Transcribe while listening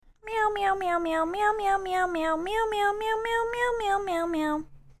meow meow meow meow meow meow meow meow meow meow meow meow meow meow.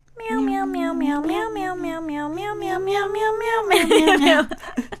 Meow meow meow meow meow meow meow meow meow meow meow meow meow meow.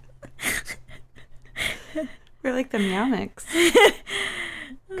 We're like the Meow Mix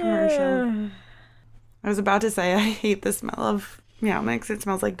commercial. I was about to say I hate the smell of Meow Mix. It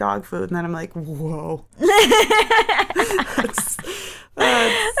smells like dog food, and then I'm like, whoa.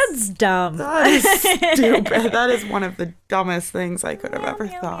 That's dumb. That is stupid. That is one of the dumbest things I could have ever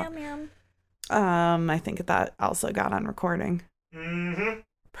thought. I think that also got on recording. Mm-hmm.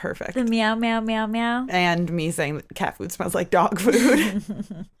 Perfect. The meow meow meow meow. And me saying that cat food smells like dog food.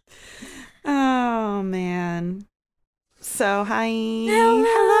 Oh, man. So, hi.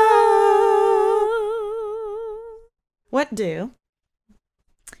 Hello. What do?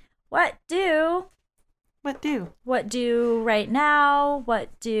 What do? What do? What do right now? What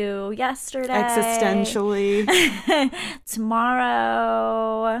do yesterday? Existentially.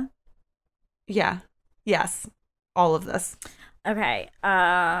 Tomorrow. Yeah. Yes. All of this. Okay.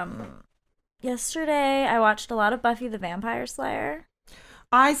 Yesterday I watched a lot of Buffy the Vampire Slayer.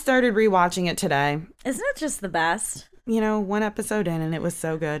 I started rewatching it today. Isn't it just the best? You know, one episode in and it was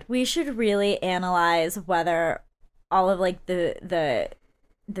so good. We should really analyze whether all of like the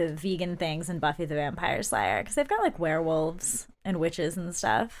vegan things in Buffy the Vampire Slayer, because they've got like werewolves and witches and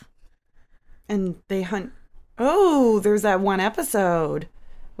stuff. And they hunt. Oh, there's that one episode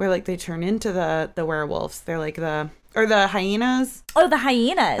where like they turn into the werewolves. They're like the hyenas. Oh, the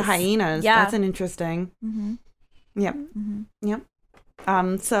hyenas. The hyenas. Yeah. That's an interesting. Mm-hmm. Yep. Mm-hmm. Yep.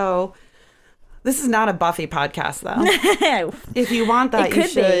 So this is not a Buffy podcast though. If you want that,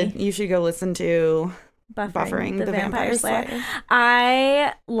 you should go listen to Buffering the Vampire Slayer.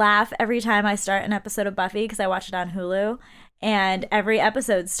 I laugh every time I start an episode of Buffy because I watch it on Hulu, and every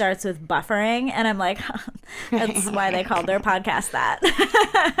episode starts with buffering, and I'm like, that's why they called their podcast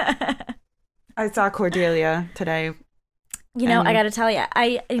that. I saw Cordelia today. You know, I got to tell you,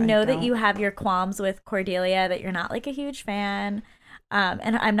 I know that you have your qualms with Cordelia, that you're not like a huge fan.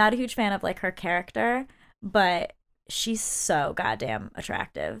 And I'm not a huge fan of like her character, but she's so goddamn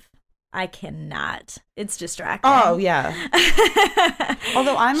attractive. I cannot. It's distracting. Oh, yeah.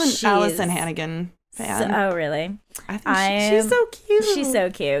 Although I'm an Allison Hannigan fan. Oh, really? I think she's so cute. She's so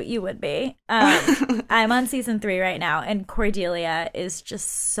cute. You would be. I'm on season 3 right now, and Cordelia is just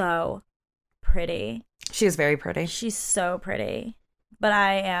so pretty. She is very pretty. She's so pretty. But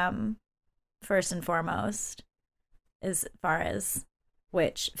I am, first and foremost, as far as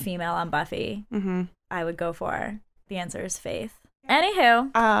which female on Buffy I would go for, the answer is Faith.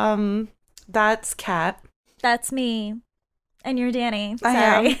 Anywho. That's Kat. That's me. And you're Danny. Sorry.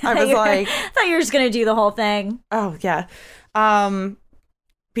 I am. I was like... I thought you were just going to do the whole thing. Oh, yeah.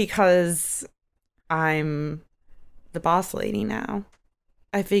 Because I'm the boss lady now.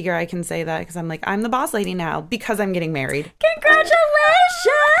 I figure I can say that because I'm like, I'm the boss lady now because I'm getting married. Congratulations!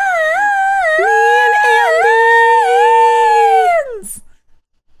 Me and Andy!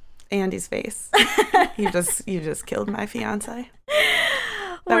 Andy's face. You just killed my fiance.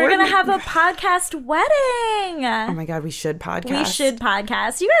 We're going to have a podcast wedding. Oh my God, we should podcast. We should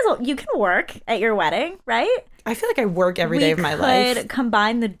podcast. You can work at your wedding, right? I feel like I work every day of my life. We could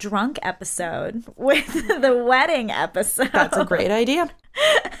combine the drunk episode with the wedding episode. That's a great idea.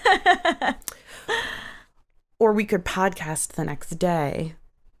 Or we could podcast the next day.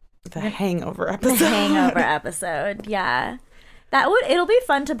 The hangover episode. The hangover episode, yeah. It'll be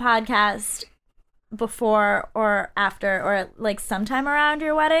fun to podcast before or after or like sometime around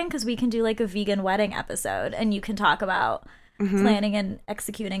your wedding, because we can do like a vegan wedding episode and you can talk about planning and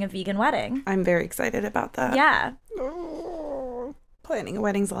executing a vegan wedding. I'm very excited about that. Yeah. Oh, planning a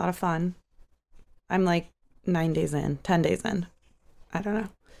wedding's a lot of fun. I'm like 9 days in, 10 days in. I don't know.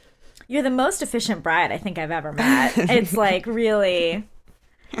 You're the most efficient bride I think I've ever met. It's like really,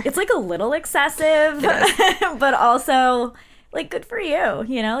 it's like a little excessive, but also like good for you,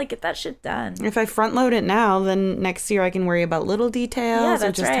 you know, like get that shit done. If I front load it now, then next year I can worry about little details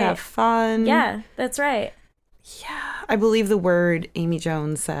or just have fun. Yeah, that's right. Yeah. I believe the word Amy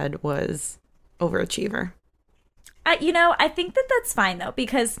Jones said was overachiever. I think that that's fine though,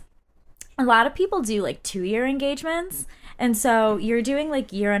 because a lot of people do like 2-year engagements. And so you're doing like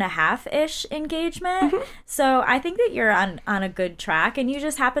 1.5-ish engagement. So I think that you're on a good track, and you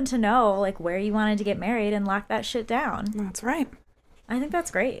just happen to know like where you wanted to get married and lock that shit down. That's right. I think that's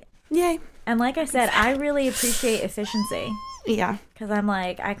great. Yay. And like I said, I really appreciate efficiency. Yeah. Because I'm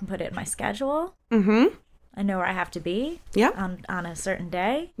like, I can put it in my schedule. I know where I have to be. Yep. On a certain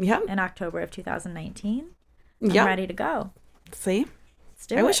day. Yep. In October of 2019. I'm yep. ready to go. See?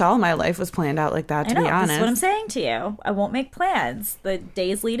 I wish all my life was planned out like that, to be honest. That's what I'm saying to you. I won't make plans the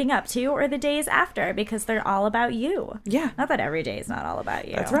days leading up to or the days after because they're all about you. Yeah. Not that every day is not all about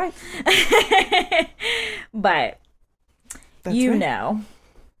you. That's right. But That's you right. know.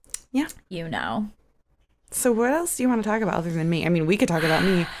 Yeah. You know. So what else do you want to talk about other than me? I mean, we could talk about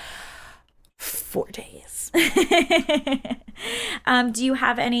me for days. Do you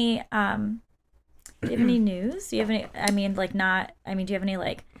have any news? Do you have any, do you have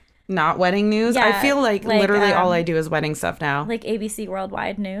any not wedding news? Yeah, I feel like literally all I do is wedding stuff now. Like ABC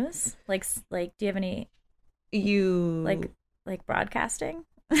Worldwide News? Like do you have any like broadcasting?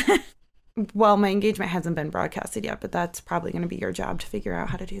 Well, my engagement hasn't been broadcasted yet, but that's probably going to be your job to figure out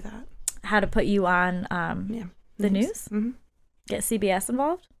how to do that. How to put you on the news? Mm-hmm. Get CBS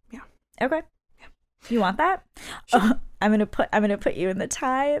involved? Yeah. Okay. Yeah. You want that? Sure. I'm gonna put you in the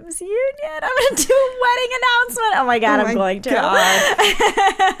Times Union. I'm gonna do a wedding announcement. Oh my god, I'm going to.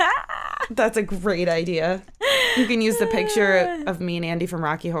 That's a great idea. You can use the picture of me and Andy from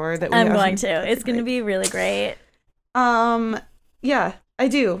Rocky Horror that we I'm going to. It's gonna be really great. Yeah, I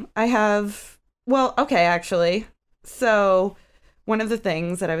do. I have actually. So one of the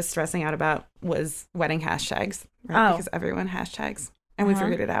things that I was stressing out about was wedding hashtags, right? Because everyone hashtags, and we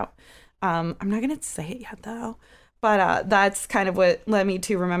figured it out. I'm not going to say it yet, though. But that's kind of what led me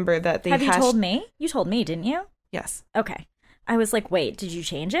to remember that the Have you told me? You told me, didn't you? Yes. Okay. I was like, wait, did you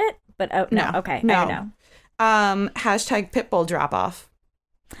change it? But no. Okay. No. I know. Hashtag pitbull drop off.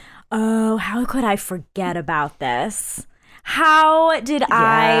 Oh, how could I forget about this? How did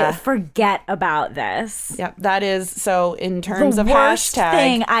I forget about this? Yep, that is so in terms the of worst hashtag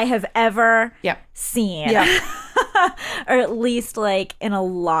thing I have ever seen. Yep. Or at least in a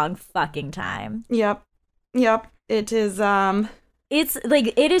long fucking time. Yep. It is It's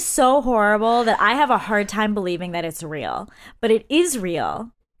it is so horrible that I have a hard time believing that it's real. But it is real.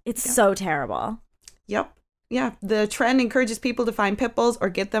 It's so terrible. Yep. Yeah, the trend encourages people to find pit bulls or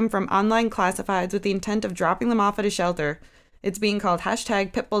get them from online classifieds with the intent of dropping them off at a shelter. It's being called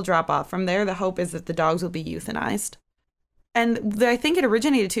hashtag pitbull drop off. From there, the hope is that the dogs will be euthanized. And I think it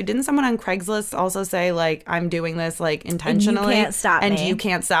originated too. Didn't someone on Craigslist also say, I'm doing this, intentionally? And you can't stop me. And you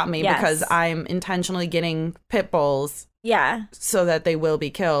can't stop me because I'm intentionally getting pit bulls. Yeah. So that they will be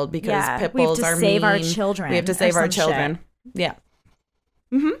killed because pit bulls are mean. We have to save our children. We have to save our children. Shit. Yeah.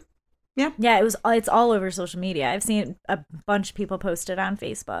 Mm-hmm. Yeah. Yeah, it's all over social media. I've seen a bunch of people post it on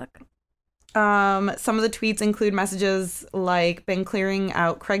Facebook. Some of the tweets include messages like, been clearing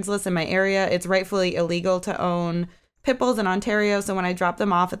out Craigslist in my area. It's rightfully illegal to own pit bulls in Ontario, so when I drop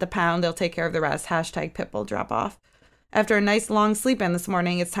them off at the pound, they'll take care of the rest. Hashtag pitbull drop off. After a nice long sleep in this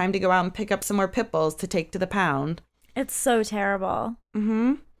morning, it's time to go out and pick up some more pit bulls to take to the pound. It's so terrible.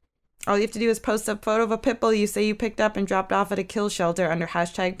 Mm-hmm. All you have to do is post a photo of a pit bull you say you picked up and dropped off at a kill shelter under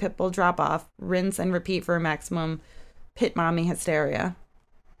hashtag pitbull drop off. Rinse and repeat for maximum pit mommy hysteria.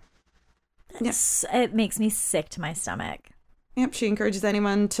 It makes me sick to my stomach. Yep, she encourages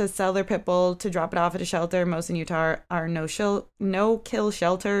anyone to sell their pit bull to drop it off at a shelter. Most in Utah are no-kill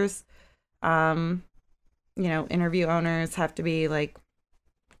shelters. Interview owners have to be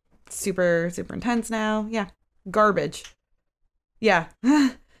super, super intense now. Yeah, garbage. Yeah.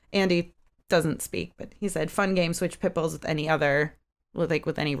 Andy doesn't speak, but he said, fun game, switch pit bulls with any other,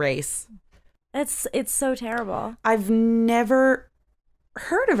 with any race. It's so terrible. I've never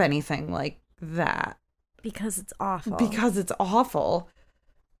heard of anything like that. Because it's awful. You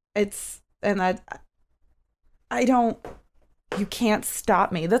can't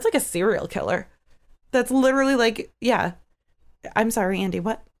stop me. That's like a serial killer. That's literally I'm sorry, Andy,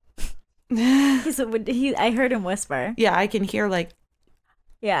 what? I heard him whisper. Yeah, I can hear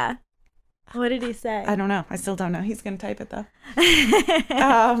Yeah. What did he say? I don't know. I still don't know. He's going to type it though.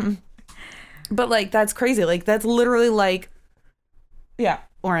 But that's crazy. That's literally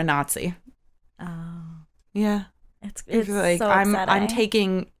or a Nazi. Oh. Yeah. It's so upsetting. I'm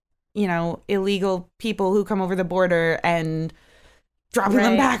taking, illegal people who come over the border and dropping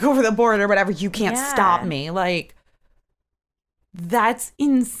them back over the border, whatever. You can't stop me. That's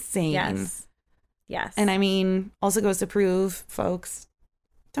insane. Yes. And also goes to prove, folks,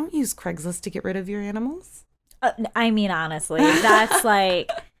 don't use Craigslist to get rid of your animals. Honestly, that's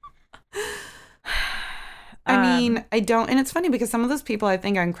I don't. And it's funny because some of those people I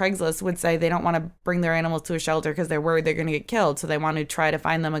think on Craigslist would say they don't want to bring their animals to a shelter because they're worried they're going to get killed. So they want to try to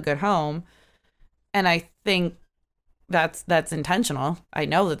find them a good home. And I think that's intentional. I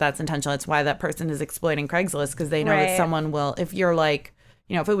know that that's intentional. It's why that person is exploiting Craigslist because they know that someone will, if you're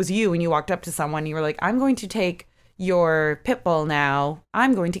if it was you and you walked up to someone, you were like, I'm going to take your pit bull now.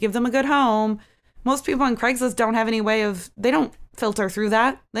 I'm going to give them a good home. Most people on Craigslist don't have any way of, they don't filter through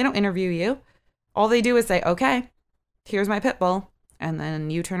that. They don't interview you. All they do is say, okay, here's my pit bull. And then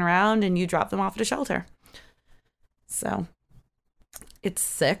you turn around and you drop them off at a shelter. So it's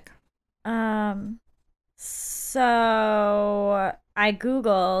sick. So I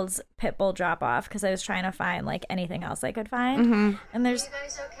Googled pit bull drop off because I was trying to find like anything else I could find. And there's... Are you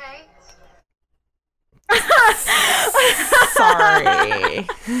guys okay? Sorry.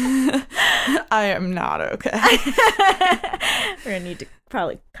 I am not okay. We're going to need to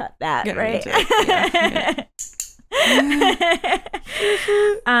probably cut that, Gonna right?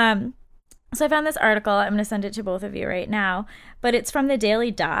 So I found this article. I'm going to send it to both of you right now, but it's from the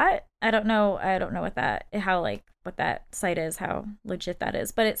Daily Dot. I don't know what that site is, how legit that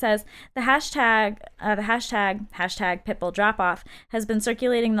is, but it says the hashtag pitbull drop off has been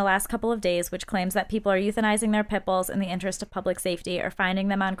circulating the last couple of days, which claims that people are euthanizing their pit bulls in the interest of public safety or finding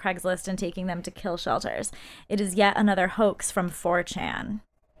them on Craigslist and taking them to kill shelters. It is yet another hoax from 4chan.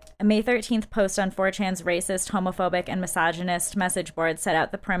 A May 13th post on 4chan's racist, homophobic, and misogynist message board set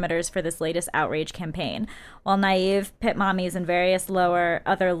out the perimeters for this latest outrage campaign. While naive pit mommies and various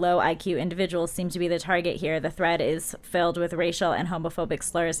other low IQ individuals seem to be the target here, the thread is filled with racial and homophobic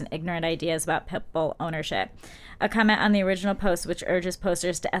slurs and ignorant ideas about pit bull ownership. A comment on the original post, which urges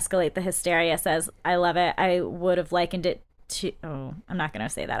posters to escalate the hysteria, says, "I love it. I would have likened it to..." Oh, I'm not going to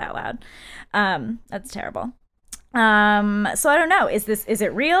say that out loud. That's terrible. So I don't know. Is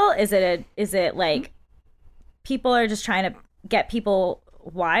it real? Is it like people are just trying to get people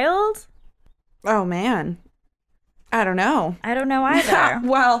wild? Oh man. I don't know. I don't know either.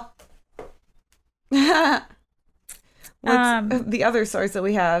 Well, what's the other source that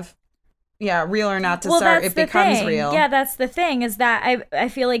we have? Yeah, real or not to start, it becomes real. Yeah, that's the thing, is that I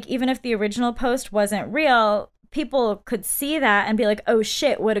feel like even if the original post wasn't real, people could see that and be like, oh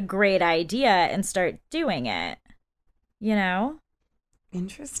shit, what a great idea, and start doing it. You know?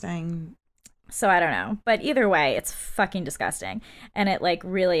 Interesting. So I don't know. But either way, it's fucking disgusting. And it like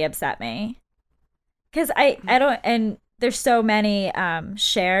really upset me. Because I don't, and there's so many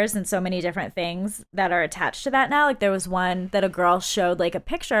shares and so many different things that are attached to that now. Like there was one that a girl showed like a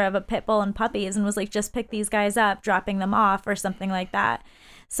picture of a pit bull and puppies and was like, just pick these guys up, dropping them off or something like that.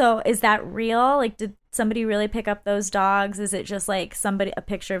 So is that real? Like, did somebody really pick up those dogs? Is it just like a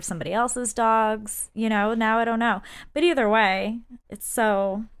picture of somebody else's dogs? You know, now I don't know. But either way, it's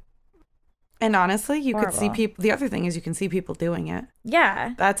so... And honestly, you horrible. Could see people... The other thing is you can see people doing it.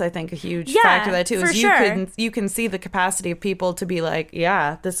 Yeah. That's, I think, a huge factor of that, too. Is you can see the capacity of people to be like,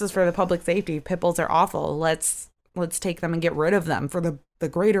 yeah, this is for the public safety. Pit bulls are awful. Let's take them and get rid of them for the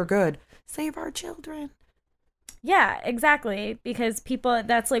greater good. Save our children. Yeah, exactly. Because people,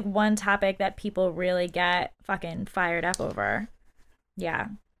 that's like one topic that people really get fucking fired up over. Yeah.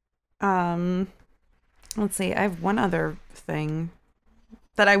 Let's see. I have one other thing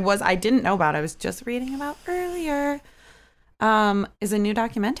that I didn't know about. I was just reading about earlier. Is a new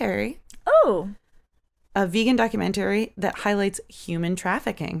documentary. Oh. A vegan documentary that highlights human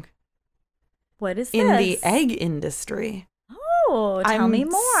trafficking. What is this? In the egg industry. Oh, tell me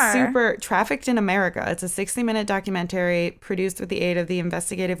more. Super Trafficked in America. It's a 60-minute documentary produced with the aid of the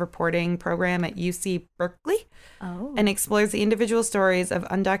investigative reporting program at UC Berkeley. Oh. And explores the individual stories of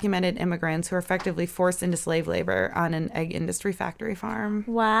undocumented immigrants who are effectively forced into slave labor on an egg industry factory farm.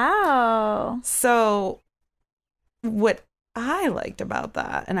 Wow. So what I liked about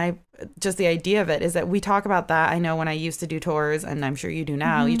that, and just the idea of it, is that we talk about that. I know when I used to do tours, and I'm sure you do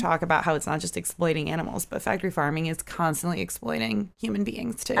now, you talk about how it's not just exploiting animals, but factory farming is constantly exploiting human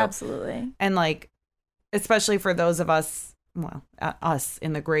beings too. Absolutely. And like, especially for those of us, us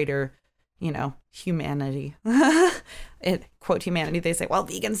in the greater, humanity, quote humanity, they say, well,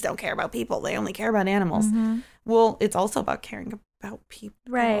 vegans don't care about people. They only care about animals. Mm-hmm. Well, it's also about caring about people.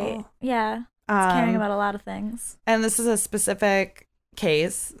 Right. Yeah. It's caring about a lot of things. And this is a specific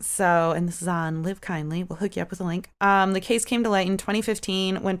case. And this is on Live Kindly. We'll hook you up with a link. The case came to light in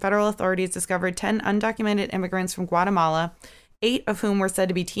 2015 when federal authorities discovered 10 undocumented immigrants from Guatemala, 8 of whom were said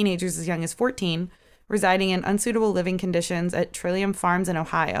to be teenagers as young as 14, residing in unsuitable living conditions at Trillium Farms in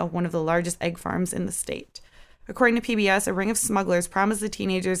Ohio, one of the largest egg farms in the state. According to PBS, a ring of smugglers promised the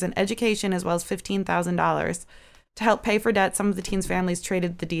teenagers an education as well as $15,000. To help pay for debt, some of the teens' families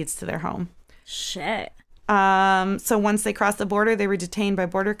traded the deeds to their home. Shit. So once they crossed the border, they were detained by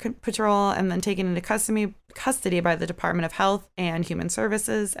Border Patrol and then taken into custody by the Department of Health and Human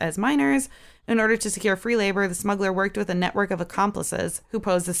Services as minors. In order to secure free labor, the smuggler worked with a network of accomplices who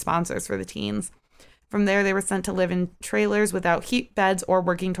posed as sponsors for the teens. From there, they were sent to live in trailers without heat, beds, or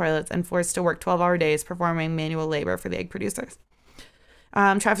working toilets and forced to work 12-hour days performing manual labor for the egg producers.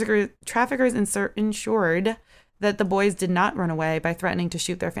 Traffickers ensured that the boys did not run away by threatening to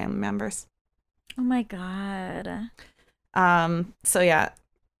shoot their family members. Oh my God. So yeah,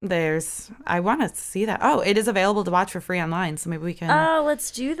 I want to see that. Oh, it is available to watch for free online, so maybe we can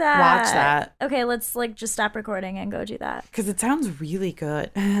let's do that. Watch that. Okay, let's like just stop recording and go do that. Because it sounds really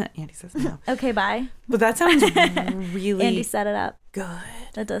good. Andy says no. Okay, bye. But that sounds really Andy set it up. Good.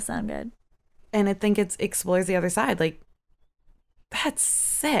 That does sound good. And I think it explores the other side. Like, that's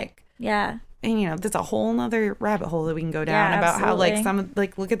sick. Yeah. And, you know, there's a whole nother rabbit hole that we can go down about how,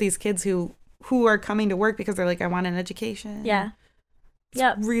 like, look at these kids who are coming to work because they're like, I want an education. Yeah.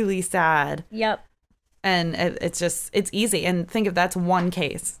 It's really sad. Yep. And it's easy. And think if that's one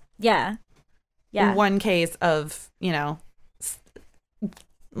case. Yeah. Yeah. One case of, you know,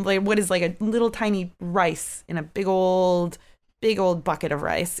 like what is like a little tiny rice in a big old bucket of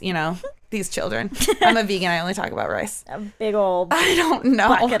rice, you know, these children. I'm a vegan. I only talk about rice. A big old I don't know.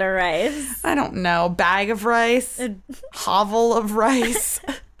 bucket of rice. I don't know. Bag of rice. Hovel of rice.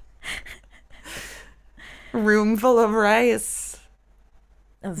 Room full of rice.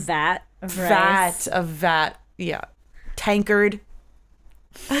 A vat of rice. Vat. Yeah. Tankard.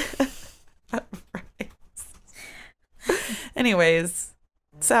 Of rice. Anyways,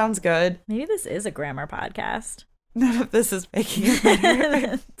 sounds good. Maybe this is a grammar podcast. None of this is making it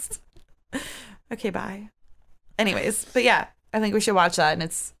better. Okay, bye. Anyways, but yeah, I think we should watch that. And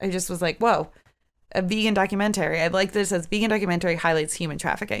I just was like, whoa, a vegan documentary. I like this as vegan documentary highlights human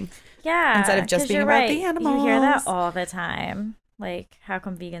trafficking. Yeah. Instead of just being about the animals. You hear that all the time. Like, how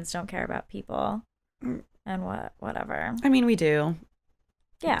come vegans don't care about people? And whatever. I mean, we do.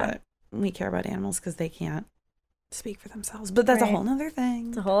 Yeah. But we care about animals because they can't speak for themselves. But that's a whole other thing.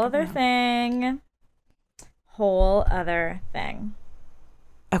 It's a whole other thing. Whole other thing.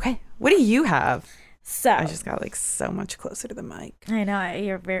 Okay. What do you have? So I just got like so much closer to the mic. I know.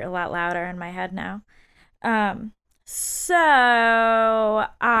 You're a lot louder in my head now. So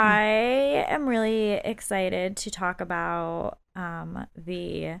I am really excited to talk about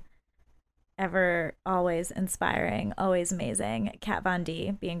the ever always inspiring, always amazing Kat Von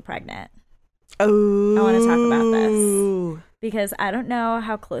D being pregnant. Oh, I want to talk about this because I don't know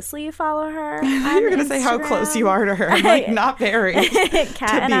how closely you follow her. You're going to say how close you are to her. I'm like, not very.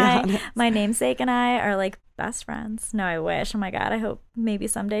 Kat and I, my namesake and I are like best friends. No, I wish. Oh my God. I hope maybe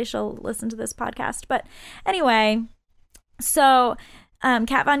someday she'll listen to this podcast. But anyway, so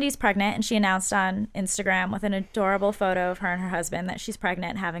Kat Von D's pregnant, and she announced on Instagram with an adorable photo of her and her husband that she's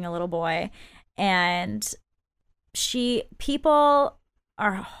pregnant and having a little boy. And people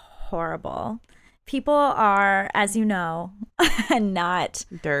are horrible. People are, as you know, not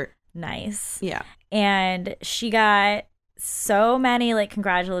dirt nice. Yeah. And she got so many like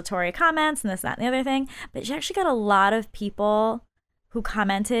congratulatory comments and this, that, and the other thing. But she actually got a lot of people who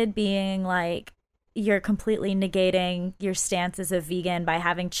commented being like, you're completely negating your stance as a vegan by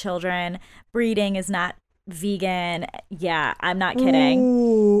having children. Breeding is not vegan. Yeah, I'm not kidding.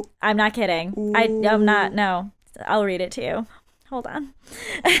 Ooh. I'm not kidding. Ooh. I'm not. No, I'll read it to you. Hold on.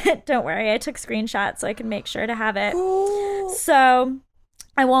 Don't worry. I took screenshots so I can make sure to have it. Ooh. So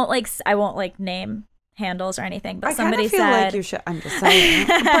I won't name handles or anything, but somebody feel said like you should. I'm just saying.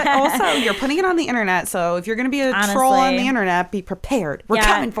 But also, you're putting it on the internet, so if you're going to be a troll on the internet, be prepared. We're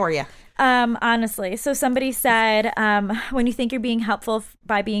coming for you. Honestly. So somebody said, when you think you're being helpful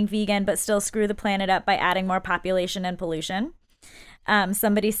by being vegan, but still screw the planet up by adding more population and pollution.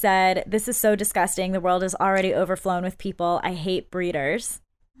 Somebody said, this is so disgusting. The world is already overflown with people. I hate breeders.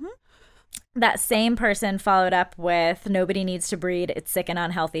 Mm-hmm. That same person followed up with, nobody needs to breed. It's sick and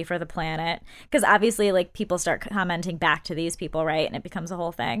unhealthy for the planet. Because obviously, like, people start commenting back to these people, right? And it becomes a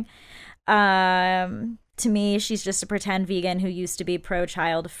whole thing. To me, she's just a pretend vegan who used to be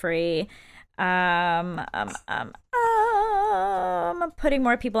pro-child free. Putting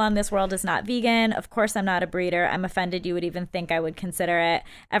more people on this world is not vegan. Of course, I'm not a breeder. I'm offended you would even think I would consider it.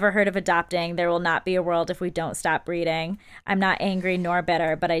 Ever heard of adopting? There will not be a world if we don't stop breeding. I'm not angry nor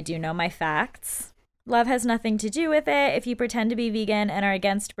bitter, but I do know my facts. Love has nothing to do with it. If you pretend to be vegan and are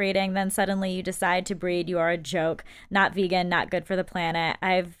against breeding, then suddenly you decide to breed. You are a joke. Not vegan, not good for the planet.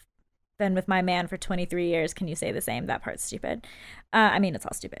 I've been with my man for 23 years. Can you say the same? That part's stupid. I mean, it's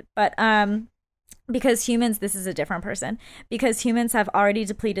all stupid. But because humans, this is a different person, because humans have already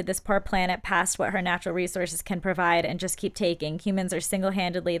depleted this poor planet past what her natural resources can provide and just keep taking. Humans are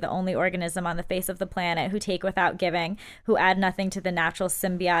single-handedly the only organism on the face of the planet who take without giving, who add nothing to the natural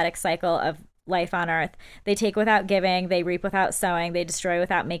symbiotic cycle of life on Earth. They take without giving, they reap without sowing, they destroy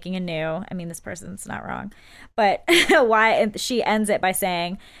without making anew. I mean, this person's not wrong. But why? And she ends it by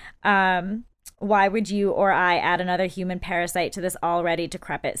saying, Why would you or I add another human parasite to this already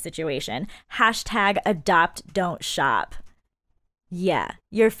decrepit situation? Hashtag adopt, don't shop. Yeah,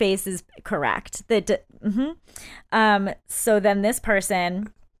 your face is correct. So then this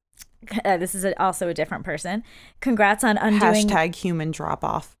person, this is also a different person. Congrats on undoing. Hashtag human drop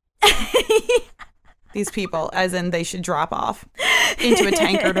off. These people, as in they should drop off into a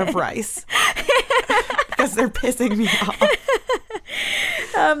tankard of rice because they're pissing me off.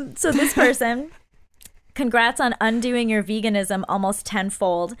 So this person, congrats on undoing your veganism almost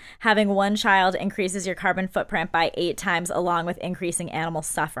tenfold. Having one child increases your carbon footprint by 8 times, along with increasing animal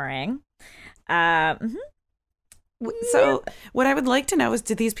suffering. So what I would like to know is,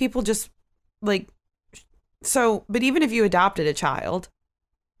 do these people just but even if you adopted a child,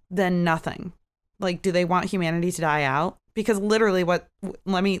 then nothing. Like, do they want humanity to die out? Because literally what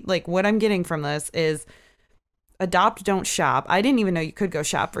I'm getting from this is adopt, don't shop. I didn't even know you could go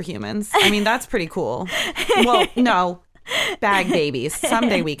shop for humans. I mean, that's pretty cool. Well, no, bag babies.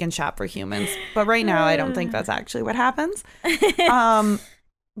 Someday we can shop for humans. But right now, I don't think that's actually what happens.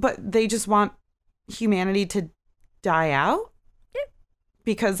 But they just want humanity to die out?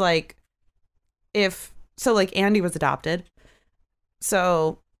 Because Andy was adopted.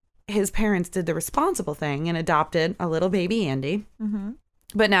 So his parents did the responsible thing and adopted a little baby Andy. Mm-hmm.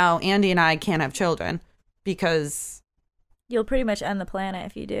 But now Andy and I can't have children because you'll pretty much end the planet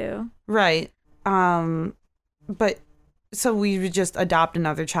if you do. Right. But so we would just adopt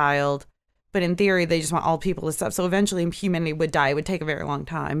another child. But in theory, they just want all people to stop. So eventually humanity would die. It would take a very long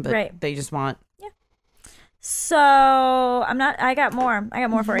time. But they just want. Yeah. So I got more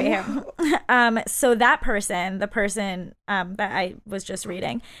for you here. So that person, the person that I was just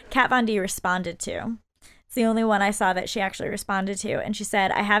reading, Kat Von D responded to. It's the only one I saw that she actually responded to. And she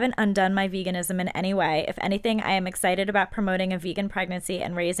said, I haven't undone my veganism in any way. If anything, I am excited about promoting a vegan pregnancy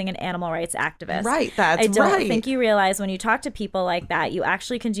and raising an animal rights activist. Right, that's right. I don't think you realize when you talk to people like that, you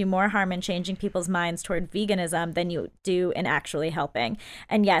actually can do more harm in changing people's minds toward veganism than you do in actually helping.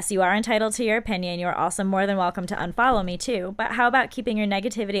 And yes, you are entitled to your opinion. You are also more than welcome to unfollow me too. But how about keeping your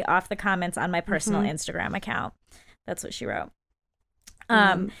negativity off the comments on my personal Instagram account? That's what she wrote.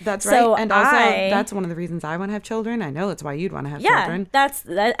 That's right. So and also, that's one of the reasons I want to have children. I know that's why you'd want to have children. That's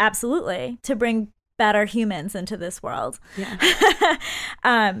absolutely, to bring better humans into this world. Yeah.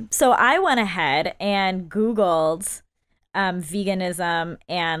 So I went ahead and Googled veganism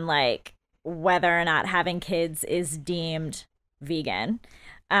and whether or not having kids is deemed vegan.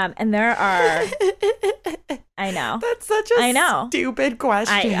 And there are, I know. That's such a stupid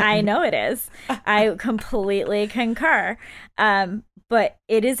question. I know it is. I completely concur. But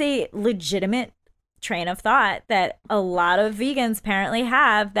it is a legitimate train of thought that a lot of vegans apparently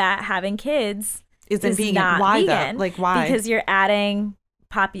have, that having kids isn't vegan. Not why vegan. Though? Why? Because you're adding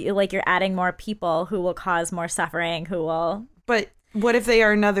you're adding more people who will cause more suffering, who will. But what if they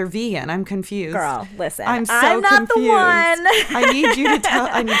are another vegan? I'm confused. Girl, listen. I'm not confused. The one. I need you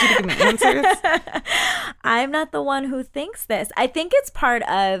to give me answers. I'm not the one who thinks this. I think it's part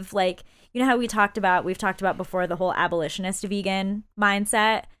of you know how we've talked about before the whole abolitionist vegan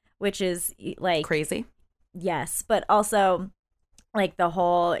mindset, which is crazy. Yes, but also the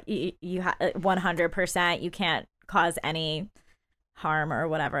whole you 100% you can't cause any harm or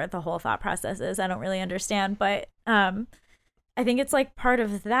whatever the whole thought process is. I don't really understand, but I think it's part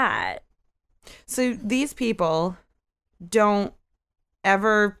of that. So these people don't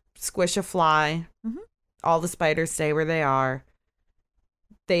ever squish a fly. Mm-hmm. All the spiders stay where they are.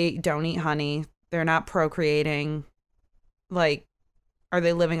 They don't eat honey. They're not procreating. Are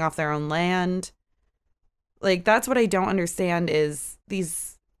they living off their own land? That's what I don't understand is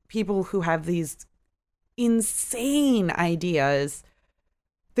these people who have these insane ideas.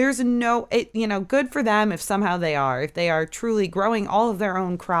 There's good for them if somehow if they are truly growing all of their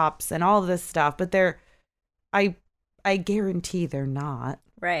own crops and all of this stuff, but I guarantee they're not.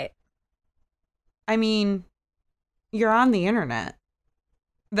 Right. I mean, you're on the internet.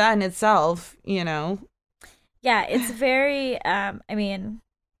 That in itself, Yeah, it's very, I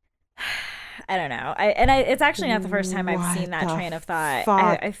don't know. It's actually not the first time I've seen that train of thought.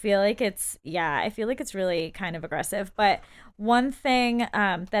 I feel like it's really kind of aggressive. But one thing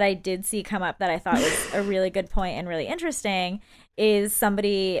that I did see come up that I thought was a really good point and really interesting is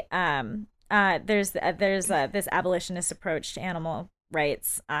somebody, there's this abolitionist approach to animal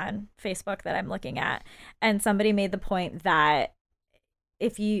rights on Facebook that I'm looking at. And somebody made the point that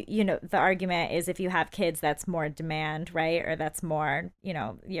if the argument is if you have kids, that's more demand, right? Or that's more,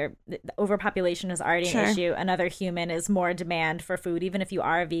 the overpopulation is already an issue. Another human is more demand for food. Even if you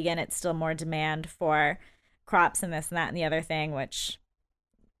are a vegan, it's still more demand for crops and this and that and the other thing, which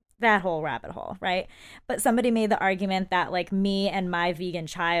that whole rabbit hole, right? But somebody made the argument that like me and my vegan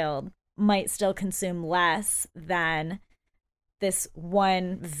child might still consume less than this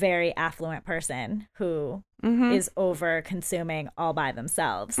one very affluent person who is over consuming all by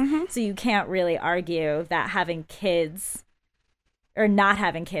themselves. So you can't really argue that having kids, or not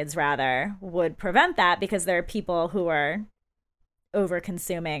having kids rather, would prevent that, because there are people who are over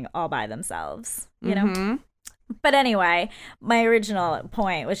consuming all by themselves, you know? But anyway, my original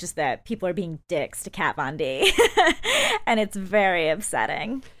point was just that people are being dicks to Kat Von D. And it's very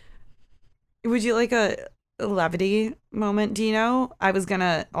upsetting. Would you like a levity moment, do you know? I was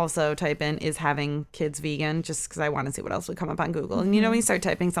gonna also type in, is having kids vegan, just because I want to see what else would come up on Google. And you know when you start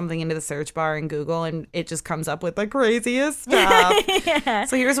typing something into the search bar in Google and it just comes up with the craziest stuff. Yeah.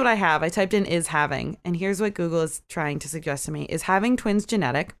 So here's what I have. I typed in is having, and here's what Google is trying to suggest to me. Is having twins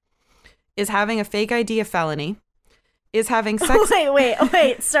genetic? Is having a fake ID a felony? Is having sex...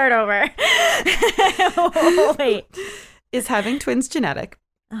 Wait, start over. Wait. Is having twins genetic?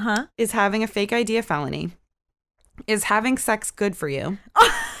 Is having a fake ID a felony? Is having sex good for you?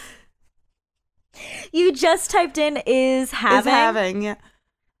 You just typed in is having? Is having, yeah.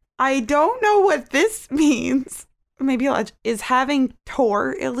 I don't know what this means. Maybe is having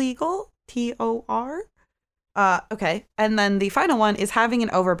Tor illegal? T-O-R? Okay. And then the final one is having an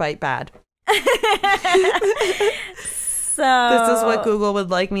overbite bad. So this is what Google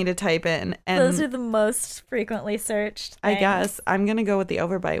would like me to type in. And those are the most frequently searched things. I guess. I'm going to go with the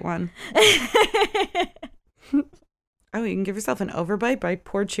overbite one. Oh, you can give yourself an overbite by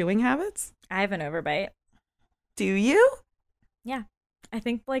poor chewing habits? I have an overbite. Do you? Yeah. I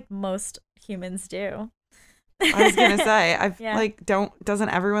think like most humans do. I was going to say, doesn't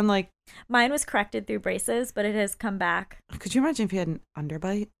everyone like... Mine was corrected through braces, but it has come back. Could you imagine if you had an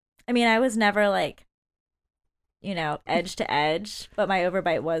underbite? I mean, I was never like, edge to edge, but my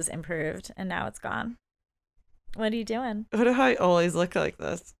overbite was improved and now it's gone. What are you doing? What do I always look like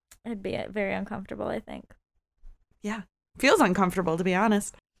this? It'd be very uncomfortable, I think. Yeah. Feels uncomfortable, to be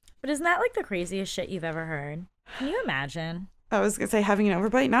honest. But isn't that like the craziest shit you've ever heard? Can you imagine? I was going to say having an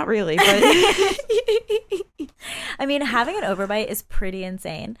overbite. Not really, but... I mean, having an overbite is pretty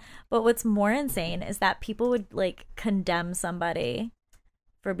insane. But what's more insane is that people would like condemn somebody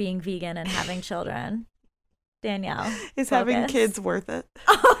for being vegan and having children. Danielle. Is having kids worth it?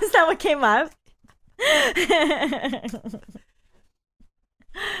 Oh, is that what came up?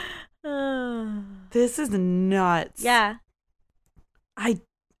 This is nuts. Yeah.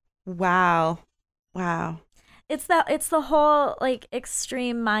 Wow. It's the whole like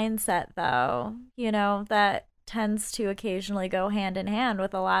extreme mindset though, that tends to occasionally go hand in hand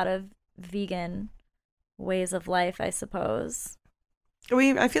with a lot of vegan ways of life, I suppose.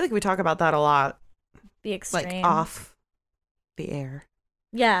 I feel like we talk about that a lot. The extreme. Like off the air.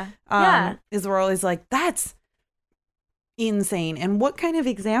 Yeah. Is we're always like, that's insane. And what kind of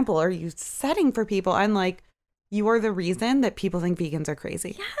example are you setting for people? And like, you are the reason that people think vegans are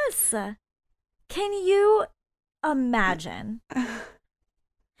crazy. Yes. Can you imagine?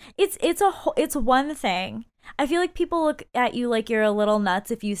 It's one thing. I feel like people look at you like you're a little nuts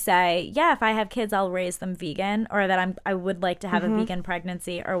if you say, yeah, if I have kids, I'll raise them vegan, or that I would like to have a vegan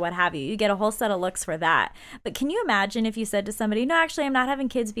pregnancy or what have you. You get a whole set of looks for that. But can you imagine if you said to somebody, no, actually, I'm not having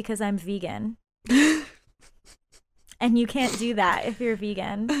kids because I'm vegan. And you can't do that if you're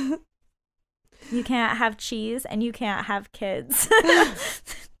vegan. You can't have cheese and you can't have kids.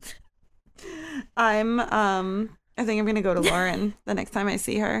 I think I'm going to go to Lauren the next time I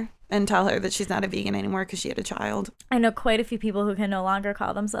see her and tell her that she's not a vegan anymore because she had a child. I know quite a few people who can no longer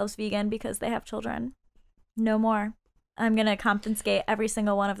call themselves vegan because they have children. No more. I'm going to confiscate every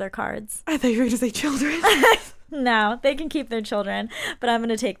single one of their cards. I thought you were going to say children. No, they can keep their children, but I'm going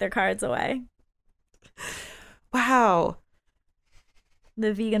to take their cards away. Wow.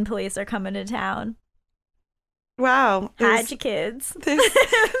 The vegan police are coming to town. Wow. Hide your kids.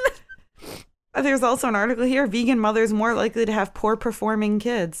 There's also an article here, vegan mothers more likely to have poor performing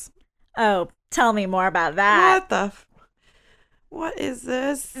kids. Oh, tell me more about that. What is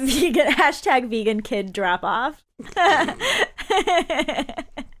this? Hashtag vegan kid drop off.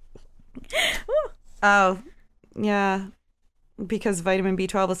 Oh, yeah. Because vitamin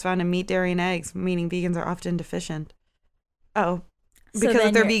B12 was found in meat, dairy, and eggs, meaning vegans are often deficient. Oh, because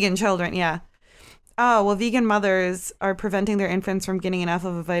of their vegan children, yeah. Oh, well, vegan mothers are preventing their infants from getting enough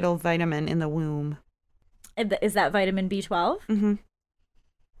of a vital vitamin in the womb. Is that vitamin B12? Mm-hmm.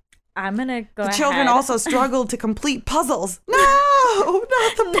 I'm going to go ahead. The children also struggled to complete puzzles. No,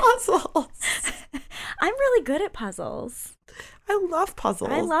 not the puzzles. I'm really good at puzzles. I love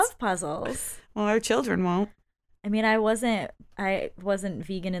puzzles. I love puzzles. Well, our children won't. I mean, I wasn't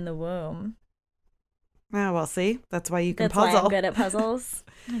vegan in the womb. Oh, well, see, that's why you can That's puzzle. why I'm good at puzzles,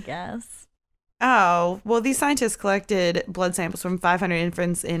 I guess. Oh, well, these scientists collected blood samples from 500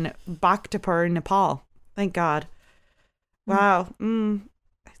 infants in Bhaktapur, Nepal. Thank God. Wow.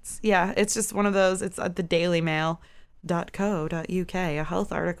 It's just one of those. It's at the dailymail.co.uk, a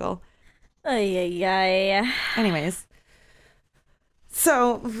health article. Ay. Anyways.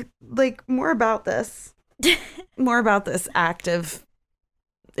 So, like, more about this activism.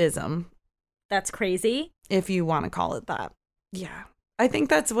 That's crazy. If you want to call it that. Yeah. I think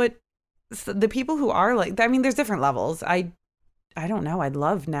that's what the people who are like, I mean, there's different levels. I don't know. I'd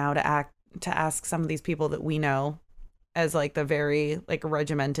love now to ask some of these people that we know as like the very like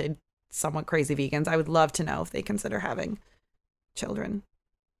regimented, somewhat crazy vegans. I would love to know if they consider having children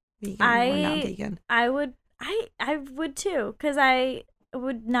vegan or not vegan. I would too, because I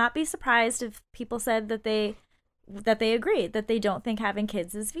would not be surprised if people said that they agree, that they don't think having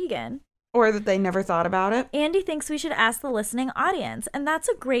kids is vegan. Or that they never thought about it. Andy thinks we should ask the listening audience, and that's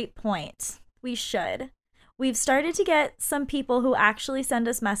a great point. We should. We've started to get some people who actually send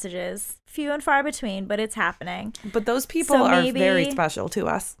us messages, few and far between, but it's happening. But those people are very special to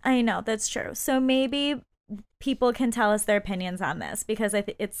us. I know, that's true. So maybe people can tell us their opinions on this, because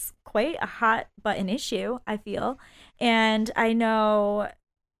it's quite a hot button issue, I feel. And I know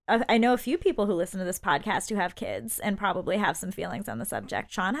a few people who listen to this podcast who have kids and probably have some feelings on the subject.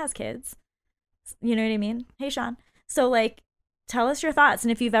 Sean has kids. You know what I mean? Hey, Sean. So, like, tell us your thoughts.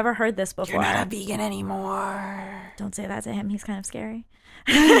 And if you've ever heard this before. You're not a vegan anymore. Don't say that to him. He's kind of scary.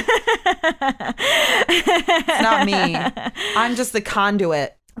 It's not me. I'm just the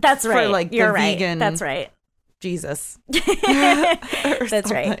conduit. That's right. For, like, You're the right. vegan That's right. Jesus.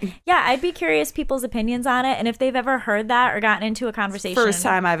 That's right. Yeah, I'd be curious people's opinions on it, and if they've ever heard that or gotten into a conversation. First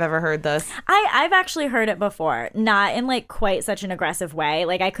time I've ever heard this. I've actually heard it before, not in like quite such an aggressive way.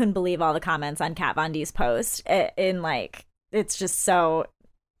 Like, I couldn't believe all the comments on Kat Von D's post. In like, it's just so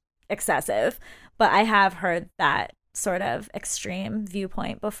excessive. But I have heard that sort of extreme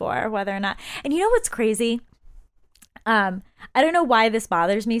viewpoint before, whether or not. And you know what's crazy? I don't know why this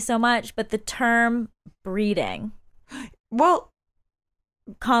bothers me so much, but the term breeding. Well,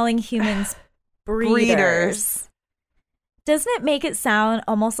 calling humans breeders. Doesn't it make it sound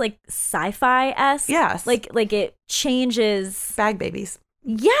almost like sci-fi-esque? Yes. Like it changes. Bag babies.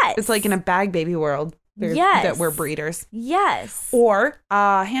 Yes. It's like in a bag baby world. Yes. That we're breeders. Yes. Or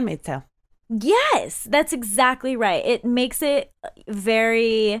Handmaid's Tale. Yes. That's exactly right. It makes it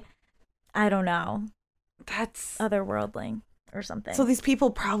very, I don't know. That's otherworldly or something. So these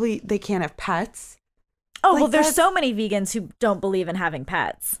people they can't have pets. Oh, like, well, there's so many vegans who don't believe in having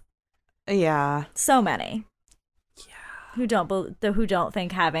pets. Yeah. So many. Yeah. Who don't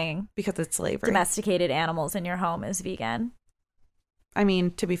think having because it's slavery. Domesticated animals in your home is vegan. I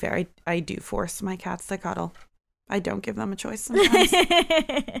mean, to be fair, I do force my cats to cuddle. I don't give them a choice sometimes.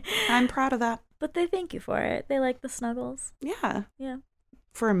 I'm proud of that. But they thank you for it. They like the snuggles. Yeah. Yeah.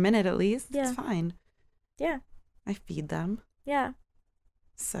 For a minute at least. Yeah. It's fine. Yeah. I feed them. Yeah.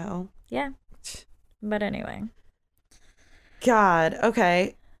 So. Yeah. But anyway. God.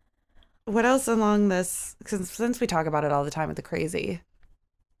 Okay. What else along this? Since we talk about it all the time with the crazy.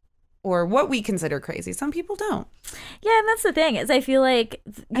 Or what we consider crazy. Some people don't. Yeah, and that's the thing, is I feel like,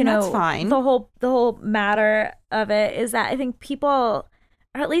 you know, that's fine. The whole matter of it is that I think people,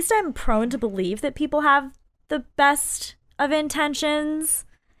 or at least I'm prone to believe that people have the best of intentions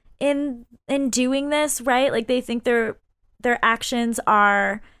in doing this, right? Like, they think their actions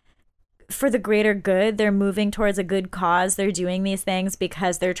are for the greater good. They're moving towards a good cause. They're doing these things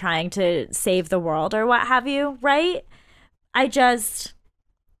because they're trying to save the world or what have you, right? I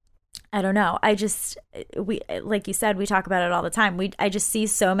don't know. We, like you said, we talk about it all the time. I just see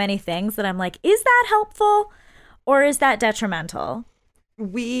so many things that I'm like, is that helpful or is that detrimental?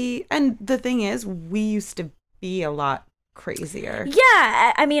 And the thing is, we used to be a lot crazier.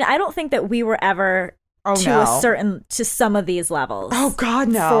 Yeah. I mean, I don't think that we were ever to some of these levels. Oh God,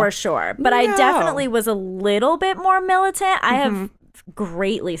 no. For sure. But I definitely was a little bit more militant. I have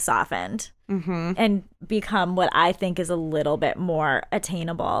greatly softened and become what I think is a little bit more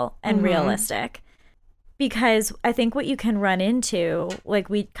attainable and realistic. Because I think what you can run into, like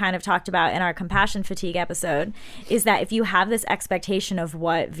we kind of talked about in our compassion fatigue episode, is that if you have this expectation of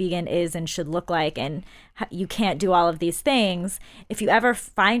what vegan is and should look like, and you can't do all of these things, if you ever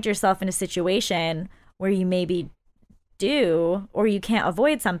find yourself in a situation where you maybe do, or you can't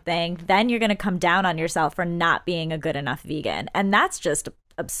avoid something, then you're going to come down on yourself for not being a good enough vegan. And that's just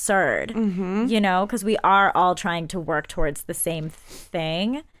absurd, you know, because we are all trying to work towards the same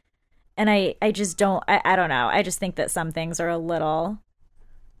thing. And I just don't, I don't know. I just think that some things are a little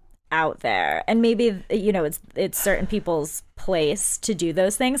out there. And maybe, you know, it's certain people's place to do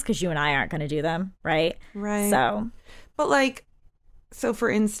those things because you and I aren't going to do them, right? Right. So. But like, so for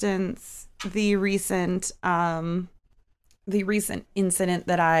instance, the recent incident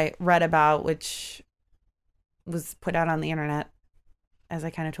that I read about, which was put out on the internet, as I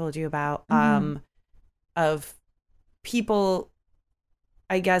kind of told you about, of people,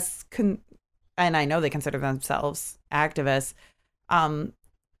 I guess, and I know they consider themselves activists,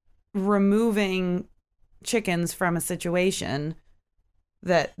 removing chickens from a situation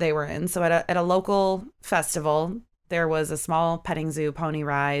that they were in. So at a local festival, there was a small petting zoo, pony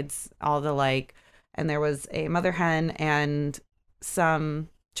rides, all the like, and there was a mother hen and some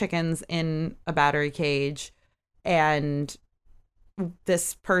chickens in a battery cage, and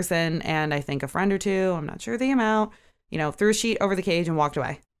this person and I think a friend or two, I'm not sure the amount, you know, threw a sheet over the cage and walked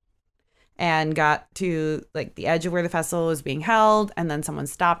away and got to like the edge of where the festival was being held, and then someone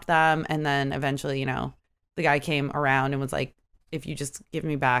stopped them, and then eventually, you know, the guy came around and was like, if you just give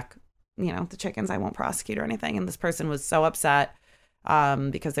me back, you know, the chickens, I won't prosecute or anything. And this person was so upset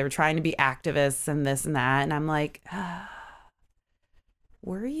because they were trying to be activists and this and that, and I'm like,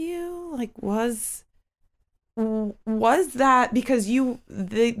 were you like, was that because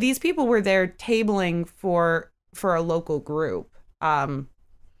these people were there tabling for a local group, a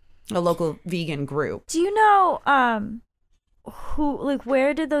local vegan group. Do you know who, like,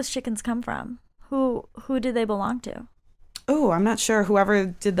 where did those chickens come from? Who did they belong to? Oh, I'm not sure. Whoever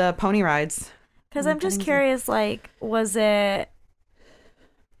did the pony rides. Because I'm just curious, like, was it,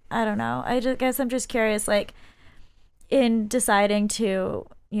 I don't know. I just guess I'm just curious, like, in deciding to,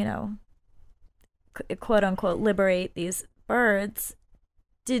 you know, quote unquote liberate these birds,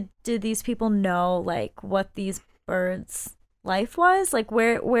 did these people know like what these birds' life was? Like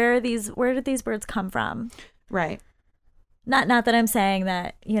where did these birds come from? Right. Not that I'm saying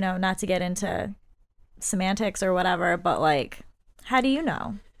that, you know, not to get into semantics or whatever, but like, how do you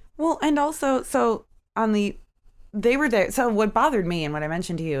know? Well, and also, so they were there. So what bothered me and what I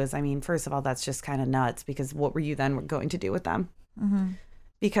mentioned to you is, I mean, first of all, that's just kind of nuts, because what were you then going to do with them? Mm-hmm.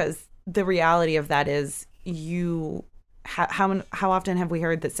 Because the reality of that is, how often have we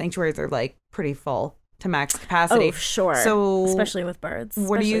heard that sanctuaries are like pretty full to max capacity? Oh, sure. So especially with birds,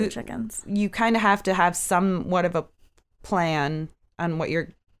 especially with chickens. You kind of have to have somewhat of a plan on what you're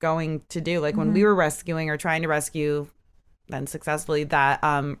going to do. Like when we were rescuing or trying to rescue, then successfully, that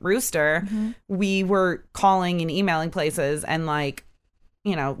rooster, we were calling and emailing places and like,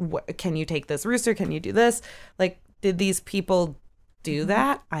 you know, can you take this rooster? Can you do this? Like, did these people do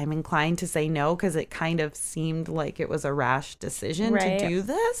that? I'm inclined to say no, because it kind of seemed like it was a rash decision to do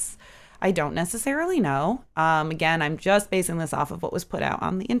this. I don't necessarily know. Again, I'm just basing this off of what was put out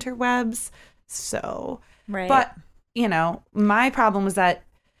on the interwebs. So, but, you know, my problem was that,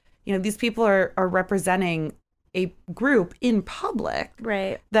 you know, these people are representing a group in public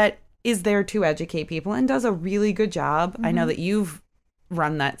that is there to educate people and does a really good job. I know that you've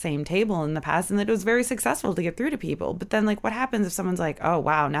run that same table in the past and that it was very successful to get through to people. But then, like, what happens if someone's like, oh,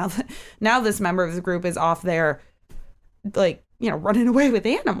 wow, now this member of the group is off there, like, you know, running away with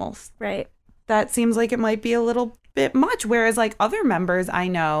animals. Right. That seems like it might be a little bit much. Whereas, like, other members I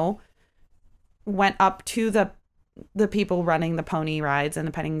know went up to the people running the pony rides and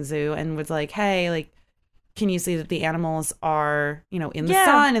the petting zoo and was like, hey, like, can you see that the animals are, you know, in the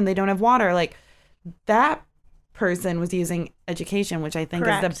sun and they don't have water? Like, that person was using education, which I think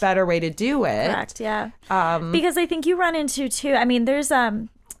is the better way to do it. Correct, yeah. Because I think you run into, too, I mean, there's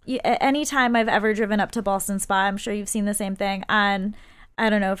anytime I've ever driven up to Boston Spa, I'm sure you've seen the same thing on, I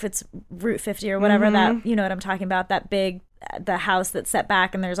don't know if it's Route 50 or whatever, that, you know what I'm talking about, that big, the house that's set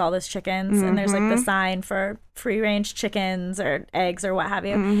back and there's all those chickens and there's like the sign for free range chickens or eggs or what have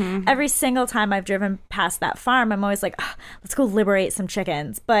you. Every single time I've driven past that farm, I'm always like, oh, let's go liberate some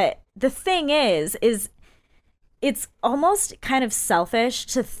chickens. But the thing is it's almost kind of selfish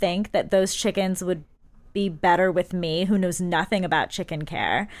to think that those chickens would be better with me, who knows nothing about chicken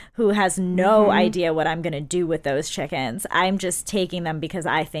care, who has no idea what I'm going to do with those chickens. I'm just taking them because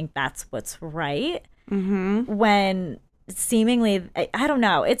I think that's what's right. When seemingly, I don't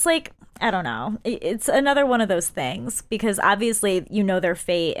know. It's like, I don't know. It's another one of those things, because obviously, you know, their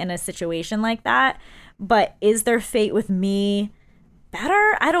fate in a situation like that. But is their fate with me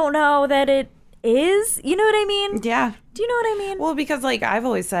better? I don't know that it is. You know what I mean? Yeah. Do you know what I mean? Well, because like I've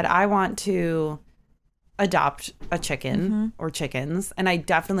always said, I want to adopt a chicken or chickens, and I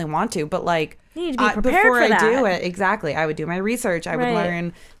definitely want to, but like you need to be prepared before for that. I do it, exactly, I would do my research. I would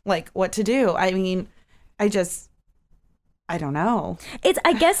learn like what to do. I mean, I I don't know.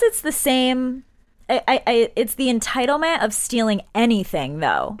 I guess it's the same. It's the entitlement of stealing anything,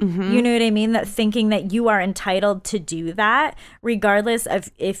 though. Mm-hmm. You know what I mean? That thinking that you are entitled to do that, regardless of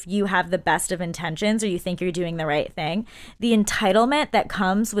if you have the best of intentions or you think you're doing the right thing. The entitlement that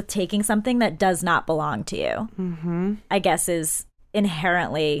comes with taking something that does not belong to you, mm-hmm. I guess, is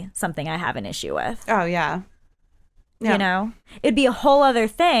inherently something I have an issue with. Oh, yeah. You know? It'd be a whole other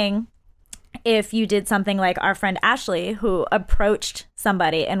thing if you did something like our friend Ashley, who approached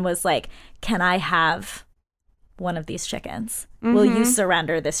somebody and was like, can I have one of these chickens? Mm-hmm. Will you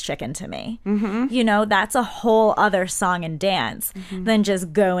surrender this chicken to me? Mm-hmm. You know, that's a whole other song and dance mm-hmm. than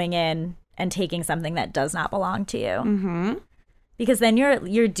just going in and taking something that does not belong to you. Mm-hmm. Because then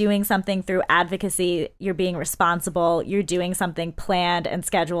you're doing something through advocacy, you're being responsible, you're doing something planned and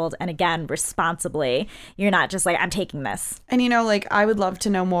scheduled, and again, responsibly. You're not just like, I'm taking this. And, you know, like, I would love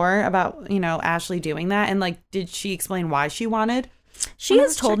to know more about, you know, Ashley doing that. And, like, did she explain why she wanted? She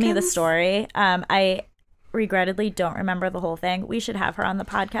has told me the story. I regrettably don't remember the whole thing. We should have her on the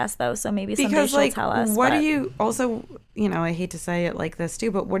podcast, though, so maybe someday she'll tell us. What are you also, you know, I hate to say it like this, too,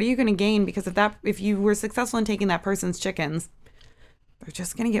 but what are you going to gain? Because if you were successful in taking that person's chickens, they're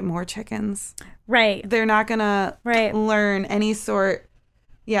just going to get more chickens. Right. They're not going to learn any sort.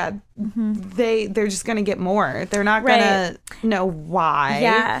 Yeah. Mm-hmm. They're just going to get more. They're not going to know why.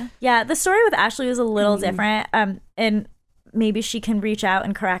 Yeah. Yeah. The story with Ashley was a little different. And maybe she can reach out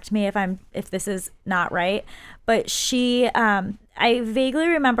and correct me if this is not right. But she, I vaguely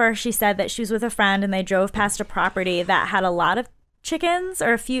remember she said that she was with a friend and they drove past a property that had a lot of chickens,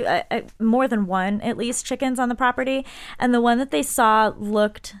 or a few, more than one at least, chickens on the property, and the one that they saw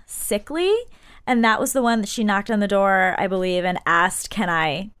looked sickly, and that was the one that she knocked on the door, I believe, and asked,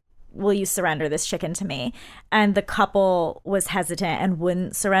 will you surrender this chicken to me? And the couple was hesitant and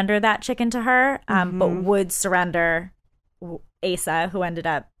wouldn't surrender that chicken to her, but would surrender Asa, who ended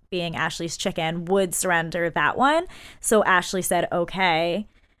up being Ashley's chicken, would surrender that one. So Ashley said okay,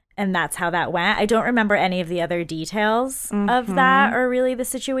 and that's how that went. I don't remember any of the other details of that or really the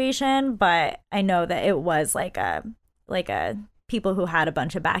situation, but I know that it was like a people who had a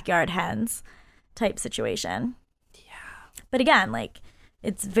bunch of backyard hens type situation. Yeah. But again, like,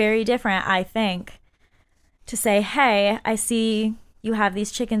 it's very different, I think, to say, hey, I see you have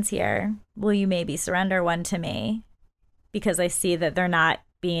these chickens here. Will you maybe surrender one to me? Because I see that they're not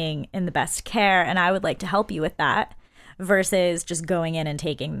being in the best care, and I would like to help you with that. Versus just going in and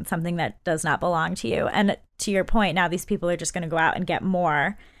taking something that does not belong to you. And to your point, now these people are just going to go out and get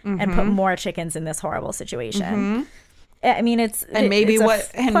more and put more chickens in this horrible situation. I mean, it's a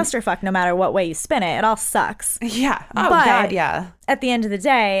clusterfuck no matter what way you spin it. It all sucks. Yeah. Oh, but God, yeah. At the end of the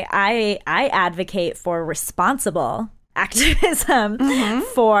day, I advocate for responsible activism,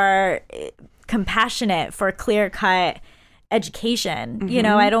 for compassionate, for clear-cut education. You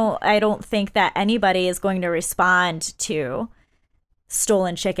know, I don't think that anybody is going to respond to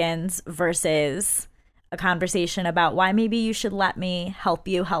stolen chickens versus a conversation about why maybe you should let me help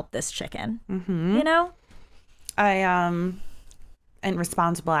you help this chicken. You know? And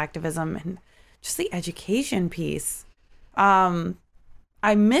responsible activism and just the education piece.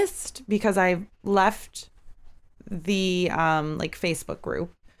 I missed because I left the like Facebook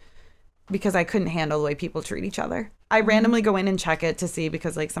group because I couldn't handle the way people treat each other. I randomly go in and check it to see,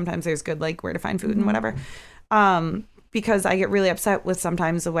 because like sometimes there's good like where to find food and whatever. Because I get really upset with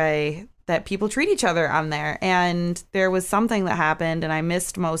sometimes the way that people treat each other on there. And there was something that happened and I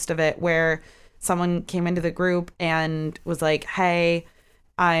missed most of it, where someone came into the group and was like, hey,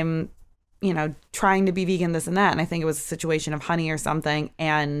 I'm, you know, trying to be vegan, this and that. And I think it was a situation of honey or something.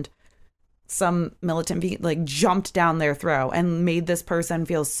 And some militant vegan like jumped down their throat and made this person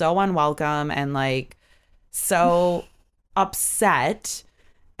feel so unwelcome and like so upset,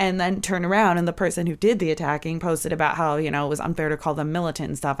 and then turn around and the person who did the attacking posted about how, you know, it was unfair to call them militant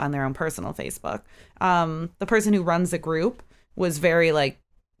and stuff on their own personal Facebook. The person who runs the group was very like,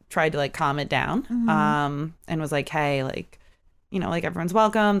 tried to like calm it down, and was like, hey, like, you know, like, everyone's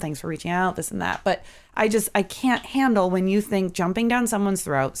welcome, thanks for reaching out, this and that. But I can't handle when you think jumping down someone's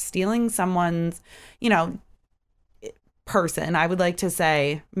throat, stealing someone's, you know, person, I would like to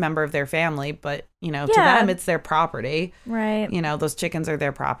say member of their family, but, you know, to them, it's their property. Right. You know, those chickens are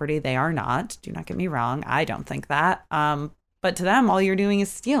their property. They are not. Do not get me wrong. I don't think that. But to them, all you're doing is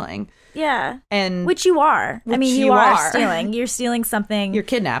stealing. Yeah. And which you are. I mean, you are stealing. You're stealing something. You're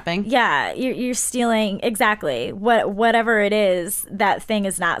kidnapping. Yeah. You're stealing. Exactly. Whatever it is, that thing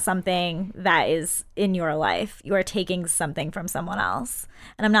is not something that is in your life. You are taking something from someone else.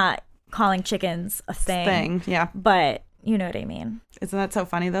 And I'm not calling chickens a thing. Yeah. But you know what I mean. Isn't that so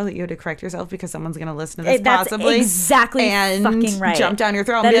funny, though, that you had to correct yourself because someone's going to listen to this That's possibly? exactly and fucking right. jump down your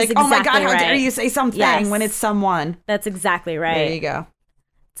throat That and be like, oh my God, exactly how dare right. you say something when it's someone. That's exactly right. There you go.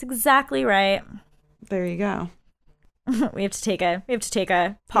 It's exactly right. There you go. We have to take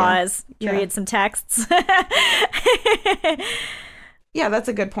a pause to read some texts. Yeah, that's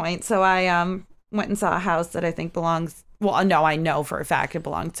a good point. So I went and saw a house that I think belongs. Well, no, I know for a fact it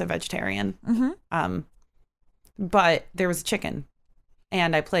belongs to a vegetarian. But there was a chicken,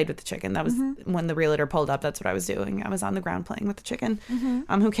 and I played with the chicken. That was when the realtor pulled up. That's what I was doing. I was on the ground playing with the chicken.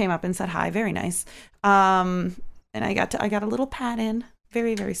 Who came up and said hi. Very nice. And I got a little pat in.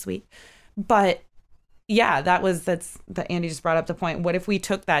 Very, very sweet. But yeah, that's Andy just brought up the point. What if we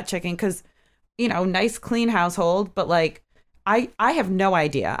took that chicken? Because, nice, clean household, but like, I have no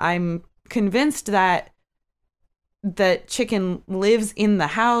idea. I'm convinced that the chicken lives in the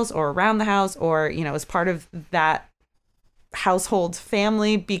house or around the house or, is part of that household's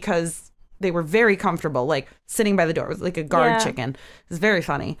family because they were very comfortable, like sitting by the door. It was like a guard chicken. It's very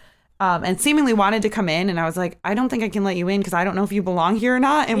funny. And seemingly wanted to come in. And I was like, I don't think I can let you in because I don't know if you belong here or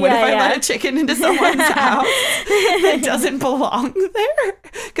not. And what if I let a chicken into someone's house that doesn't belong there?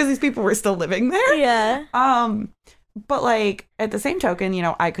 Because these people were still living there. Yeah. But like at the same token,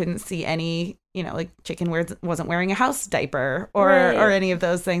 I couldn't see any, like chicken wasn't wearing a house diaper or any of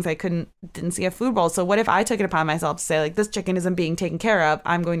those things. I didn't see a food bowl. So what if I took it upon myself to say like, this chicken isn't being taken care of.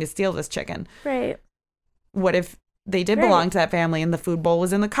 I'm going to steal this chicken. Right. What if they did belong to that family and the food bowl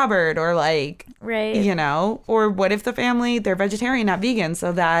was in the cupboard or like, or what if the family, they're vegetarian, not vegan,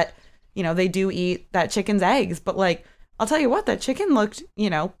 so that, they do eat that chicken's eggs. But like, I'll tell you what, that chicken looked,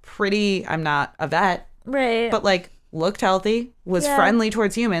 pretty, I'm not a vet. Right. But like looked healthy, was friendly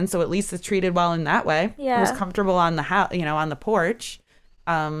towards humans. So at least it's treated well in that way. Yeah. Was comfortable on the house, on the porch.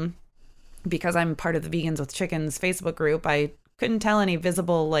 Because I'm part of the Vegans with Chickens Facebook group, I couldn't tell any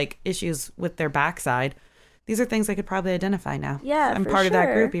visible like issues with their backside. These are things I could probably identify now. Yeah, I'm part of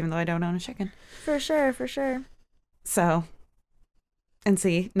that group, even though I don't own a chicken. For sure, for sure. So, and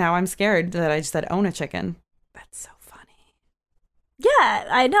see, now I'm scared that I just said own a chicken. That's so funny. Yeah,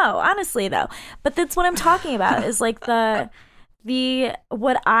 I know, honestly, though. But that's what I'm talking about, is like the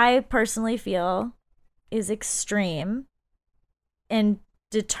what I personally feel is extreme and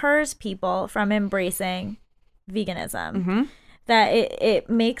deters people from embracing veganism. That it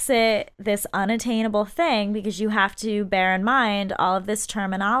makes it this unattainable thing because you have to bear in mind all of this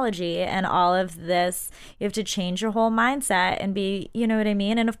terminology and all of this. You have to change your whole mindset and be, you know what I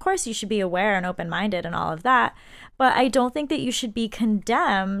mean? And of course you should be aware and open-minded and all of that. But I don't think that you should be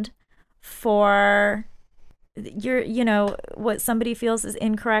condemned for what somebody feels is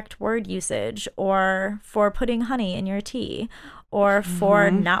incorrect word usage, or for putting honey in your tea, or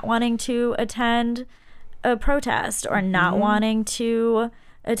for not wanting to attend a protest, or not wanting to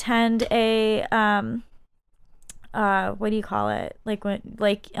attend a what do you call it,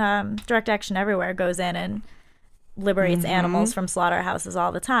 Direct Action Everywhere goes in and liberates animals from slaughterhouses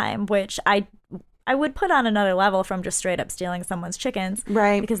all the time, which I would put on another level from just straight up stealing someone's chickens,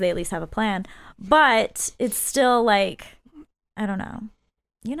 right? Because they at least have a plan. But it's still like, I don't know,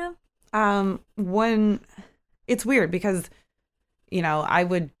 when it's weird because I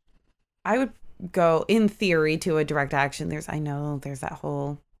would go in theory to a direct action. There's that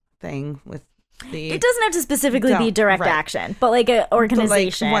whole thing with the, it doesn't have to specifically be direct action, but like an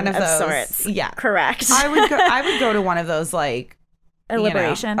organization, one of those sorts. Yeah, correct. I would go to one of those, like a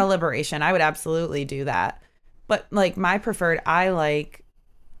liberation. A liberation. I would absolutely do that. But like my preferred, I like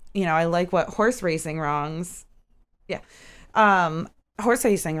what Horse Racing Wrongs. Yeah. Horse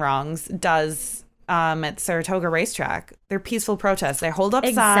Racing Wrongs does at Saratoga Racetrack. They're peaceful protests. They hold up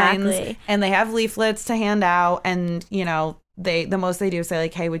signs and they have leaflets to hand out, and the most they do is say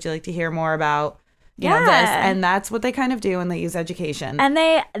like, hey, would you like to hear more about this? And that's what they kind of do, and they use education. And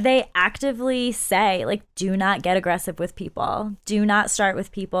they actively say like, do not get aggressive with people. Do not start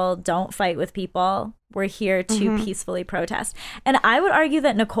with people. Don't fight with people. We're here to peacefully protest. And I would argue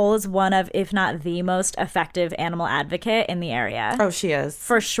that Nicole is one of, if not the most effective animal advocate in the area. Oh, she is.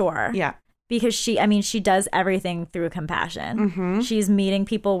 For sure. Yeah. Because she does everything through compassion. She's meeting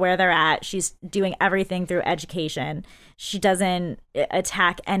people where they're at. She's doing everything through education. She doesn't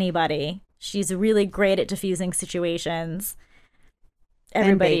attack anybody. She's really great at diffusing situations.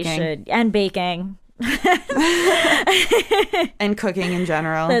 Everybody should. And baking. And cooking in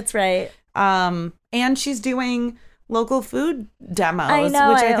general. That's right. And she's doing local food demos, I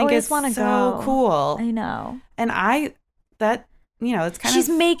know, which I think is so cool. I know. And it's kind she's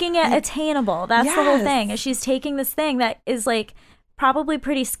making it attainable. That's the whole thing. She's taking this thing that is like probably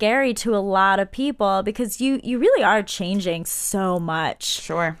pretty scary to a lot of people because you really are changing so much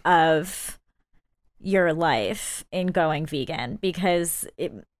Sure. of your life in going vegan because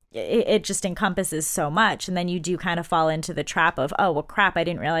it just encompasses so much. And then you do kind of fall into the trap of, oh, well, crap, I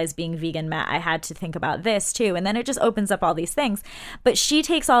didn't realize being vegan meant I had to think about this too. And then it just opens up all these things. But she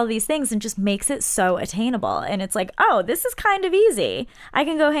takes all of these things and just makes it so attainable. And it's like, oh, this is kind of easy. I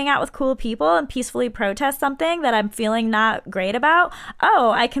can go hang out with cool people and peacefully protest something that I'm feeling not great about.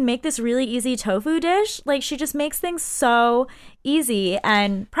 Oh, I can make this really easy tofu dish. Like, she just makes things so easy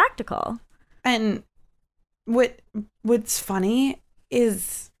and practical. And what's funny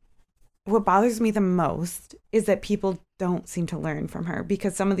is, what bothers me the most is that people don't seem to learn from her,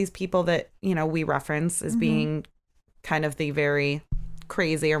 because some of these people that, you know, we reference as being kind of the very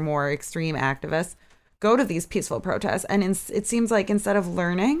crazy or more extreme activists go to these peaceful protests. And it seems like instead of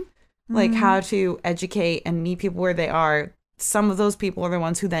learning like how to educate and meet people where they are, some of those people are the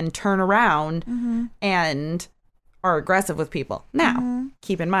ones who then turn around and are aggressive with people. Now,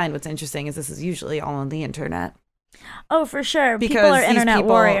 keep in mind, what's interesting is this is usually all on the internet. Oh, for sure. Because people are internet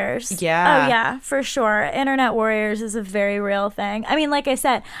warriors. Yeah. Oh, yeah, for sure. Internet warriors is a very real thing. I mean, like I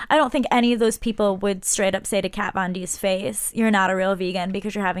said, I don't think any of those people would straight up say to Kat Von D's face, you're not a real vegan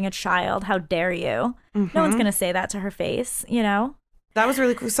because you're having a child. How dare you? No one's going to say that to her face, you know? That was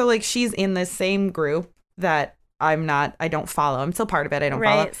really cool. So, like, she's in this same group that I don't follow. I'm still part of it. I don't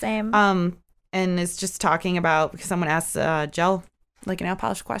follow. Right, same. And it's just talking about, because someone asked Jell, like, a nail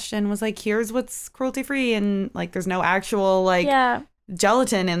polish question, was like, here's what's cruelty free, and like there's no actual like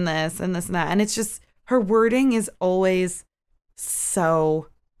gelatin in this and this and that. And it's just, her wording is always so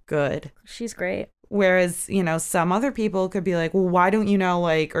good. She's great. Whereas, you know, some other people could be like, well, why don't you know,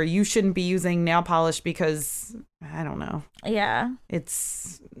 like, or you shouldn't be using nail polish because I don't know. Yeah.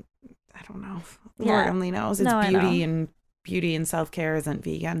 It's, I don't know. Lord only knows. It's beauty, and beauty and self-care isn't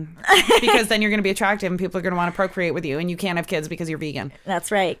vegan, because then you're going to be attractive and people are going to want to procreate with you, and you can't have kids because you're vegan.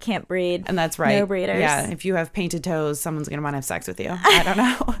 That's right. Can't breed. And that's right. No breeders. Yeah. If you have painted toes, someone's going to want to have sex with you. I don't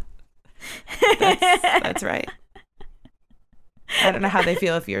know. That's right. I don't know how they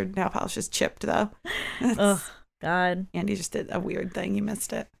feel if your nail polish is chipped, though. Oh, God. Andy just did a weird thing. You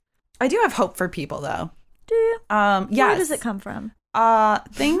missed it. I do have hope for people, though. Do you? Yes. Where does it come from?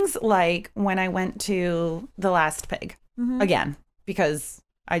 Things like when I went to The Last Pig. Again, because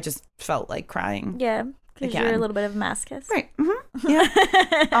I just felt like crying. Yeah, because you're a little bit of a masochist. Right. Yeah.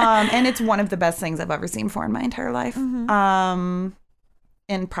 And it's one of the best things I've ever seen before in my entire life. And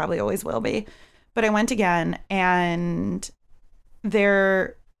probably always will be. But I went again, and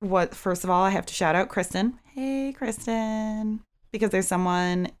first of all, I have to shout out Kristen. Hey, Kristen. Because there's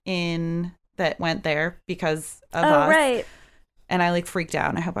someone that went there because of us. Oh, right. And I like freaked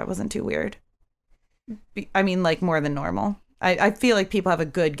out. I hope I wasn't too weird. I mean, like, more than normal. I feel like people have a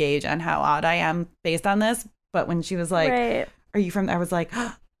good gauge on how odd I am based on this. But when she was like, are you from, I was like,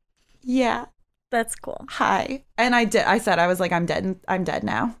 oh, yeah. That's cool. Hi. And I said, I was like, I'm dead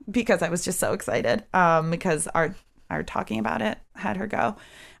now, because I was just so excited. Because our talking about it had her go.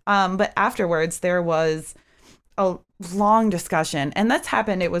 But afterwards, there was a long discussion. And that's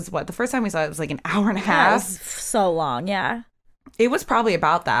happened. It was the first time we saw it was like an hour and a half. It was so long. Yeah. It was probably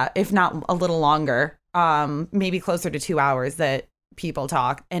about that, if not a little longer, maybe closer to 2 hours that people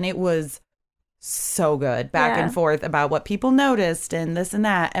talk. And it was so good, back and forth about what people noticed and this and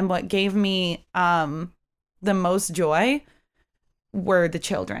that. And what gave me the most joy were the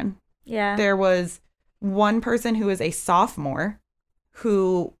children. Yeah. There was one person who is a sophomore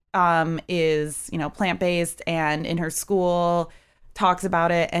who is, you know, plant-based, and in her school talks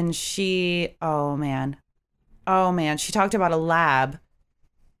about it. And she, oh man, she talked about a lab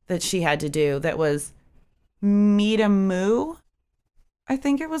that she had to do that was Meet a Moo, I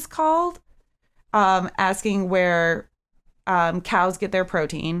think it was called, asking where cows get their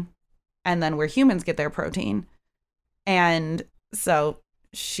protein and then where humans get their protein. And so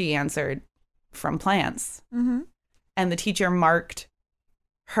she answered from plants. Mm-hmm. And the teacher marked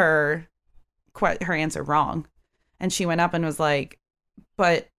her answer wrong. And she went up and was like,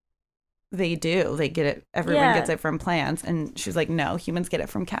 but they do. They get it. Everyone gets it from plants. And she was like, no, humans get it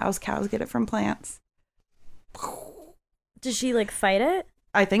from cows. Cows get it from plants. Did she like fight it?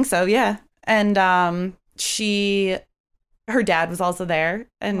 I think so, yeah. And her dad was also there.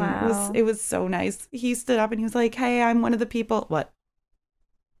 And it was so nice. He stood up and he was like, hey, I'm one of the people. What?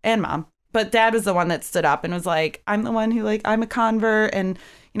 And mom. But dad was the one that stood up and was like, I'm the one who, like, I'm a convert. And,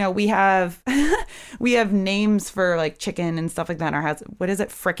 you know, we have names for like chicken and stuff like that in our house. What is it?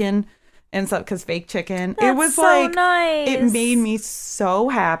 Frickin'. And so, because fake chicken. That's it was so like, nice. It made me so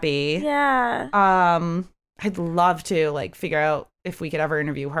happy. Yeah. I'd love to like figure out if we could ever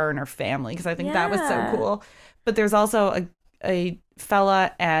interview her and her family, because I think that was so cool. But there's also a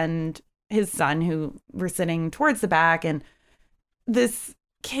fella and his son who were sitting towards the back, and this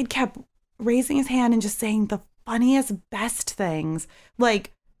kid kept raising his hand and just saying the funniest, best things.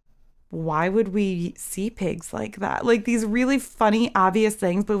 Like, why would we see pigs like that? Like, these really funny, obvious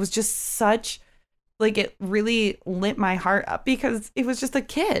things, but it was just such, like, it really lit my heart up because it was just a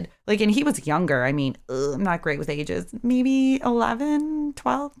kid. Like, and he was younger. I mean, I'm not great with ages. Maybe 11,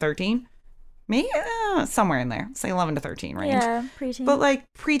 12, 13. Maybe somewhere in there. Say 11 to 13 range. Yeah, preteen. But, like,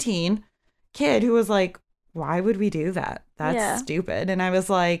 preteen kid who was like, why would we do that? That's stupid. And I was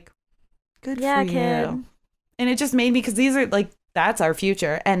like, good for you. Kid. And it just made me, because these are, like, that's our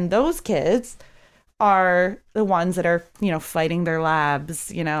future. And those kids are the ones that are, you know, fighting their labs,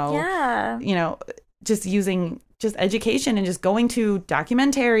 you know, just using just education and just going to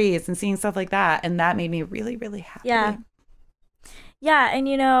documentaries and seeing stuff like that. And that made me really, really happy. Yeah. Yeah. And,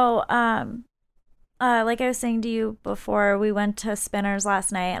 you know, like I was saying to you before, we went to Spinners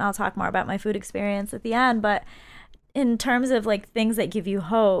last night, and I'll talk more about my food experience at the end. But in terms of like things that give you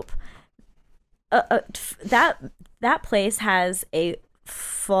hope, that place has a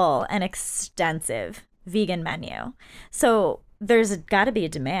full and extensive vegan menu. So there's got to be a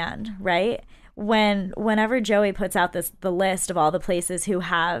demand, right? Whenever Joey puts out the list of all the places who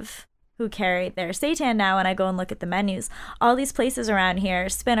carry their seitan now, and I go and look at the menus, all these places around here,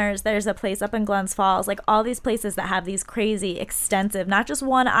 Spinners, there's a place up in Glens Falls, like all these places that have these crazy extensive, not just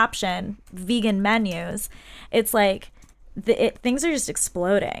one option, vegan menus. It's like things are just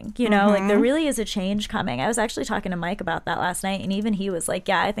exploding, you know, like there really is a change coming. I was actually talking to Mike about that last night, and even he was like,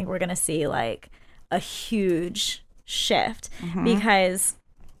 yeah, I think we're going to see like a huge shift because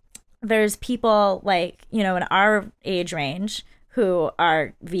there's people like, you know, in our age range who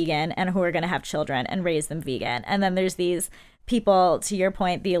are vegan and who are going to have children and raise them vegan. And then there's these people, to your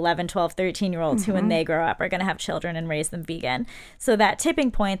point, the 11, 12, 13-year-olds who, when they grow up, are going to have children and raise them vegan. So that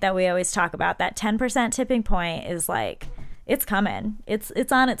tipping point that we always talk about, that 10% tipping point, is like, it's coming. It's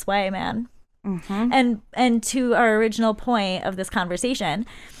on its way, man. And to our original point of this conversation,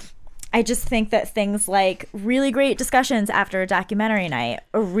 I just think that things like really great discussions after a documentary night,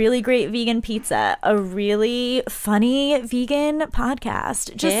 a really great vegan pizza, a really funny vegan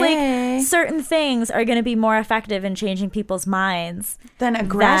podcast, just like certain things are going to be more effective in changing people's minds than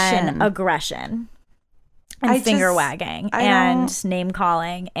aggression. And finger wagging and name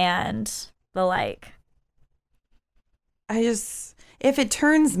calling and the like. If it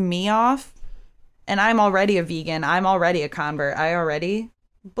turns me off, and I'm already a vegan, I'm already a convert, I already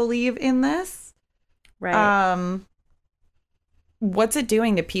believe in this, right? What's it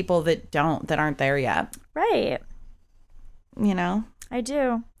doing to people that aren't there yet? Right. You know, I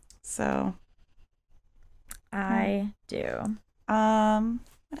do. So I do.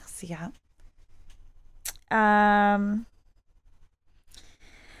 What else you got? I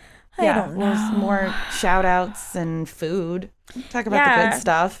don't know. More shout outs and food. Talk about the good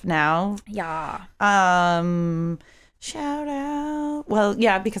stuff now. Yeah. Shout out. Well,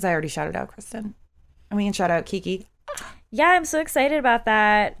 yeah, because I already shouted out Kristen. And we can shout out Kiki. Yeah, I'm so excited about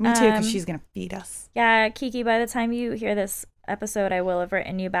that. Me too, because she's going to feed us. Yeah, Kiki, by the time you hear this episode, I will have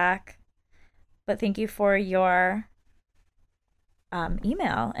written you back. But thank you for your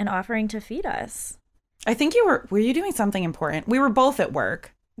email and offering to feed us. I think were you doing something important? We were both at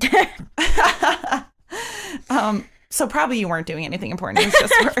work. So probably you weren't doing anything important. It was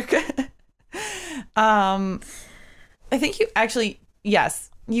just work. I think you actually, yes,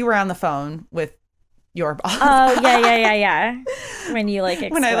 you were on the phone with your boss. Oh, yeah. When you like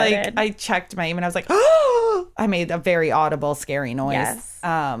exploded. When I checked my email, I was like, oh, I made a very audible, scary noise. Yes.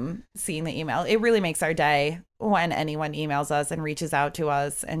 Seeing the email. It really makes our day when anyone emails us and reaches out to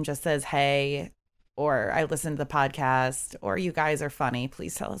us and just says, hey, or I listened to the podcast, or you guys are funny.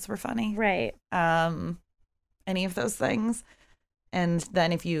 Please tell us we're funny. Right. Any of those things. And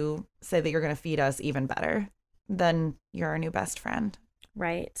then if you say that you're going to feed us, even better. Then you're our new best friend.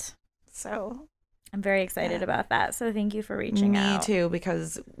 Right. So I'm very excited about that. So thank you for reaching out. Me too,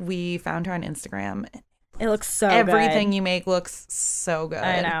 because we found her on Instagram. It looks so Everything good. you make looks so good.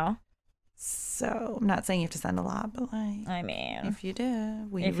 I know. So I'm not saying you have to send a lot, but like, I mean, if you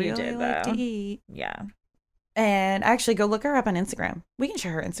did, we really like to eat. Yeah. And actually go look her up on Instagram. We can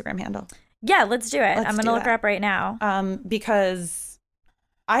share her Instagram handle. Yeah, let's do it. I'm going to look her up right now. Because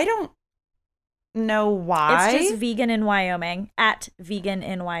I don't know why. It's just vegan in Wyoming, at vegan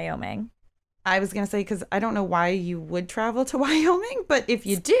in Wyoming. I was going to say, because I don't know why you would travel to Wyoming, but if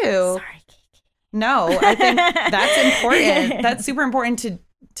you do. Sorry, Kiki. No, I think that's important. That's super important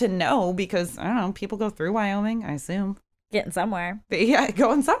to know, because, I don't know, people go through Wyoming, I assume. getting somewhere. Yeah,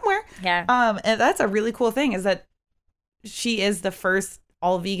 going somewhere. Yeah. And that's a really cool thing is that she is the first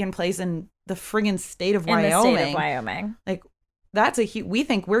all vegan place in the friggin' state of Wyoming. In the state of Wyoming. Like, that's we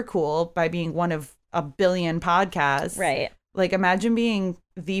think we're cool by being one of a billion podcasts. Right. Like, imagine being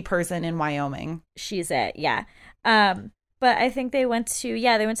the person in Wyoming. She's it. Yeah. But I think they went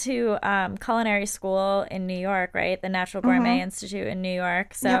to culinary school in New York, right? The Natural Gourmet Institute in New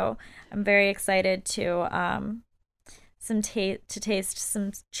York. So I'm very excited to taste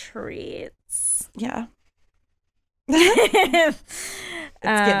some treats. Yeah. It's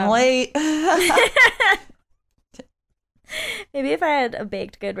getting late. Maybe if I had a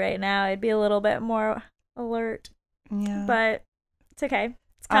baked good right now, I'd be a little bit more alert. Yeah. But it's okay.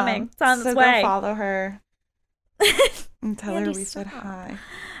 It's coming. It's on its so way. Go follow her. And tell her we said hi.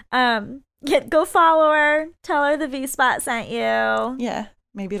 Go follow her. Tell her the V-Spot sent you. Yeah.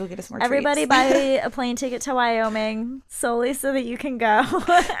 Maybe it'll get us more Everybody treats. buy a plane ticket to Wyoming solely so that you can go.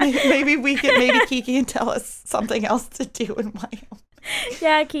 maybe Kiki can tell us something else to do in Wyoming.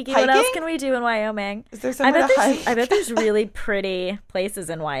 Yeah, Kiki, Hiking? what else can we do in Wyoming? Is there somewhere to hike? I bet there's really pretty places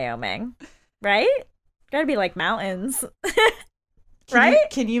in Wyoming. Right? Gotta be like mountains. Right?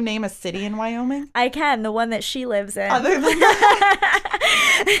 Can you name a city in Wyoming? I can, the one that she lives in. Other than that.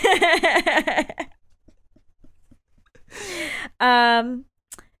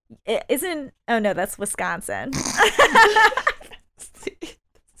 It isn't. Oh no, that's Wisconsin.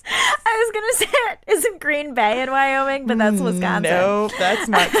 I was gonna say isn't Green Bay in Wyoming, but that's Wisconsin. No, that's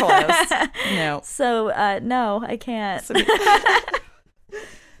not close. No. So no, I can't.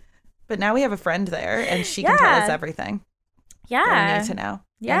 But now we have a friend there, and she can tell us everything. Yeah, that we need to know.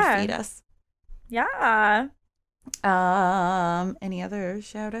 Yeah, and feed us. Yeah. Any other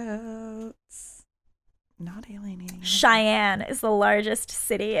shout outs? Not alienating. Cheyenne is the largest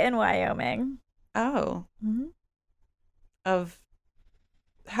city in Wyoming. Oh. Mm-hmm. Of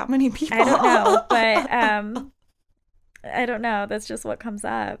how many people? I don't know, but I don't know. That's just what comes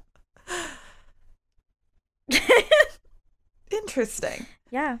up. Interesting.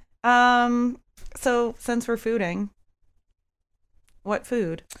 Yeah. So since we're fooding, what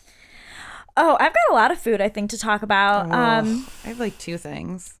food? Oh, I've got a lot of food I think to talk about. I have like two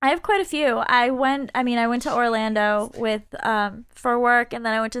things. I have quite a few. I went to Orlando with for work, and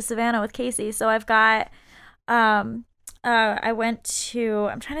then I went to Savannah with Casey. So I've got I'm trying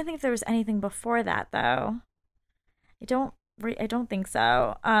to think if there was anything before that though. I don't think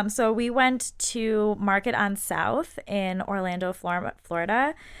so. So we went to Market on South in Orlando,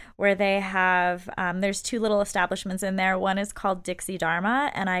 Florida, where they have there's two little establishments in there. One is called Dixie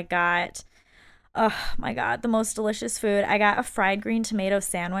Dharma, and I got, oh my God, the most delicious food. I got a fried green tomato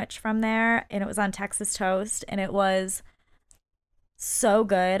sandwich from there, and it was on Texas toast, and it was so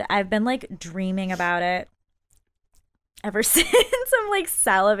good. I've been like dreaming about it ever since. I'm like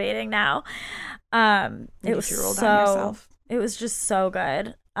salivating now. It was it was just so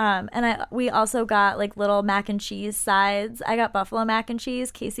good. And we also got like little mac and cheese sides. I got buffalo mac and cheese.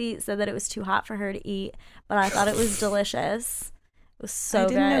 Casey said that it was too hot for her to eat, but I thought it was delicious. It was so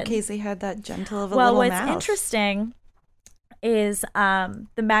good. I didn't know Casey had that gentle of a little mouth. Well, what's interesting is the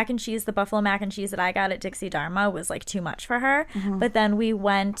mac and cheese, the buffalo mac and cheese that I got at Dixie Dharma was like too much for her. Mm-hmm. But then we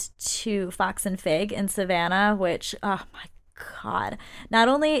went to Fox and Fig in Savannah, which, oh my God, not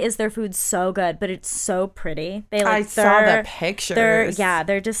only is their food so good, but it's so pretty. I saw the pictures.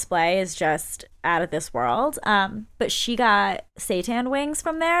 Their display is just out of this world. But she got seitan wings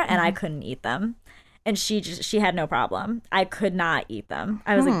from there, and I couldn't eat them. And she had no problem. I could not eat them.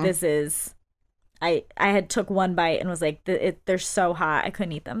 I was like, this is... I had took one bite and was like, they're so hot. I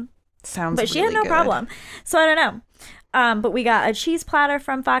couldn't eat them. But she had no problem. So I don't know. But we got a cheese platter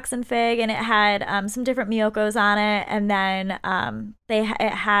from Fox and Fig, and it had some different miyokos on it. And then they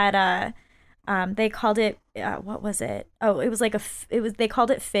called it, what was it? Oh, it was like they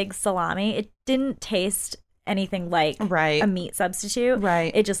called it fig salami. It didn't taste anything like a meat substitute.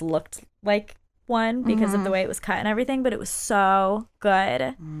 Right. It just looked like one because of the way it was cut and everything, but it was so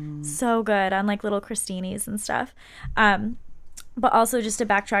good. So good on like little crostinis and stuff. But also, just to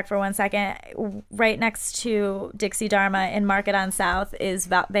backtrack for 1 second, right next to Dixie Dharma in Market on South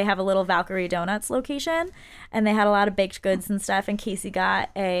they have a little Valkyrie Donuts location, and they had a lot of baked goods and stuff. And Casey got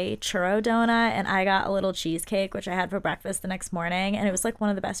a churro donut, and I got a little cheesecake, which I had for breakfast the next morning, and it was like one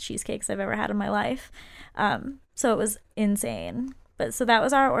of the best cheesecakes I've ever had in my life. So it was insane. But so that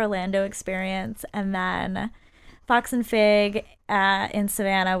was our Orlando experience, and then Fox and Fig in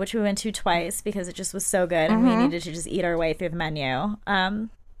Savannah, which we went to twice because it just was so good and we needed to just eat our way through the menu.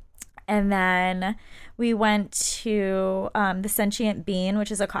 And then we went to the Sentient Bean,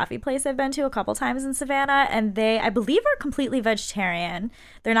 which is a coffee place I've been to a couple times in Savannah, and they, I believe, are completely vegetarian.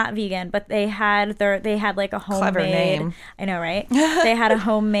 They're not vegan, but they had like a homemade. Clever name. I know, right? They had a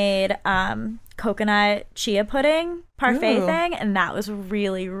homemade coconut chia pudding parfait thing, and that was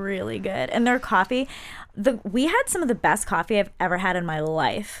really, really good. And their coffee, we had some of the best coffee I've ever had in my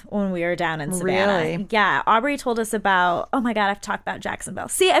life when we were down in Savannah. Really? Yeah. Aubrey told us about, oh my God, I've talked about Jacksonville.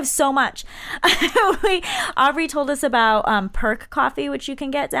 See, I have so much. Aubrey told us about Perk coffee, which you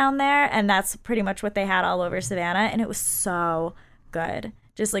can get down there, and that's pretty much what they had all over Savannah, and it was so good.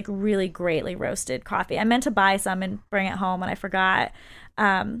 Just like really greatly roasted coffee. I meant to buy some and bring it home, and I forgot.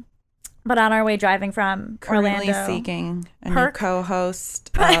 But on our way driving from Currently Orlando, seeking a new co-host.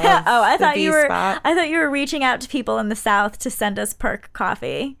 Of I thought the you were. V-Spot. I thought you were reaching out to people in the South to send us Perk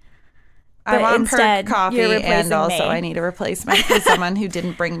coffee. I But want instead, Perk coffee, you're and replacing also me. I need a replacement for someone who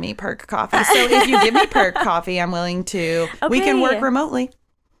didn't bring me Perk coffee. So if you give me Perk coffee, I'm willing to. We can Okay. work remotely.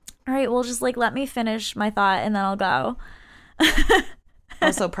 All right, well, just like let me finish my thought, and then I'll go.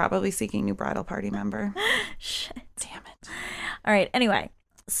 Also, probably seeking new bridal party member. Shit. Damn it. All right. Anyway,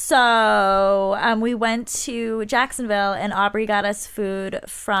 so we went to Jacksonville, and Aubrey got us food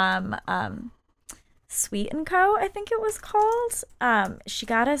from Sweet and Co. I think it was called. She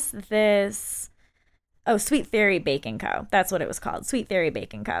got us this. Oh, Sweet Theory Baking Co. That's what it was called. Sweet Theory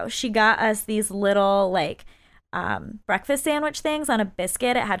Baking Co. She got us these little like breakfast sandwich things on a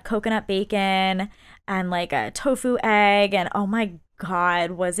biscuit. It had coconut bacon and like a tofu egg, and oh my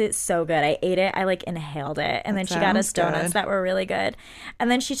God, was it so good. I ate it. I like inhaled it. And then she got us sounds donuts good. that were really good.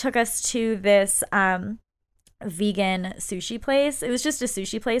 And then she took us to this vegan sushi place. It was just a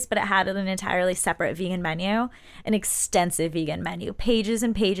sushi place, but it had an entirely separate vegan menu, an extensive vegan menu, pages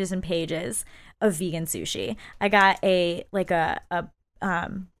and pages and pages of vegan sushi. I got a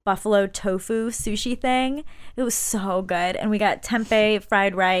buffalo tofu sushi thing. It was so good. And we got tempeh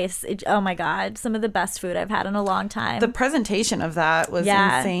fried rice. Oh my God, some of the best food I've had in a long time. The presentation of that was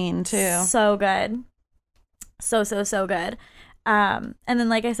insane too. So good. So good. And then,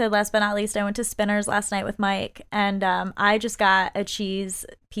 like I said, last but not least, I went to Spinner's last night with Mike, and I just got a cheese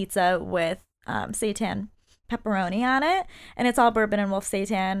pizza with seitan pepperoni on it, and it's all Bourbon and Wolf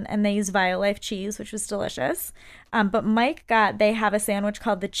seitan, and they use Violife cheese, which was delicious. But Mike they have a sandwich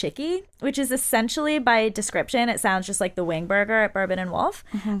called the Chicky, which is essentially, by description, it sounds just like the wing burger at Bourbon and Wolf,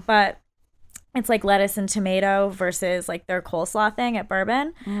 but it's like lettuce and tomato versus like their coleslaw thing at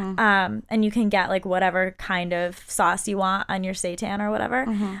Bourbon. And you can get like whatever kind of sauce you want on your seitan or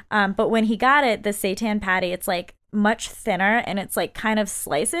whatever. But when he got it, the seitan patty, it's like much thinner, and it's like kind of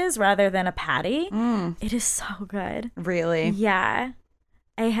slices rather than a patty. It is so good. Really? Yeah.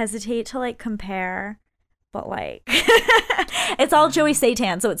 I hesitate to like compare, but like it's all Joey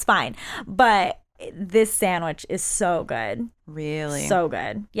seitan, so it's fine. But this sandwich is so good. Really? So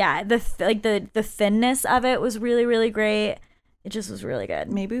good. Yeah. The thinness of it was really, really great. It just was really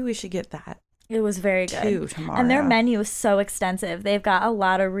good. Maybe we should get that It was very good. too tomorrow. And their menu is so extensive. They've got a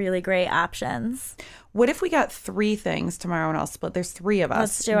lot of really great options. What if we got 3 things tomorrow and I'll split? There's 3 of us.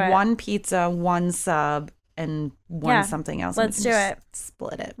 Let's do it. 1 pizza, 1 sub, and 1 something else. Let's and we do can it. just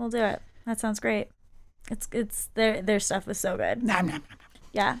split it. We'll do it. That sounds great. It's their stuff was so good. Nom, nom, nom.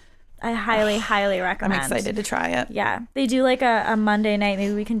 Yeah. I highly, highly I'm recommend. excited to try it. Yeah. They do like a Monday night.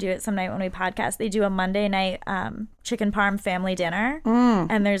 Maybe we can do it some night when we podcast. They do a Monday night chicken parm family dinner.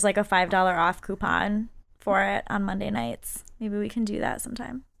 And there's like a $5 off coupon for it on Monday nights. Maybe we can do that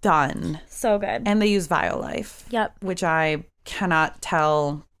sometime. Done. So good. And they use Violife. Yep. Which I cannot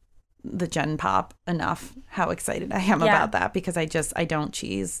tell the Gen Pop enough how excited I am about that, because I don't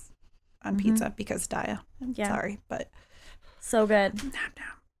cheese on pizza because Daya. I'm sorry, but so good. nom,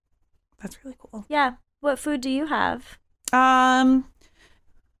 nom. That's really cool. Yeah. What food do you have? Man,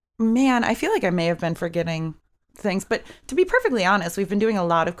 I feel like I may have been forgetting things, but to be perfectly honest, we've been doing a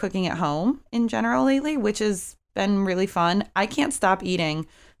lot of cooking at home in general lately, which has been really fun. I can't stop eating.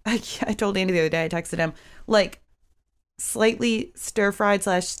 I told Andy the other day, I texted him, like slightly stir-fried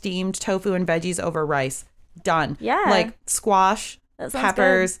 / steamed tofu and veggies over rice. Done. Yeah. Like squash, That sounds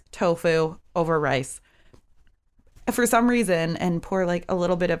peppers, tofu over rice. For some reason, and pour like a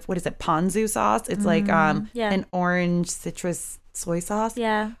little bit of, what is it, ponzu sauce? It's like an orange citrus soy sauce.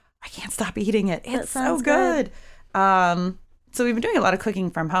 Yeah. I can't stop eating it. That It's so sounds good. So we've been doing a lot of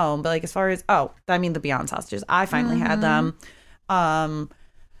cooking from home, but like as far as the Beyond sausages, I finally had them.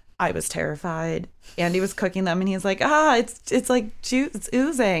 I was terrified. Andy was cooking them, and he's like, it's like juice, it's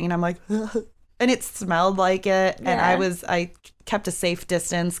oozing, and I'm like, ugh. And it smelled like it, and I kept a safe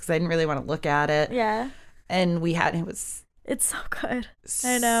distance because I didn't really want to look at it. Yeah. And it was It's so good.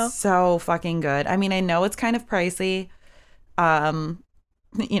 I know. So fucking good. I mean, I know it's kind of pricey,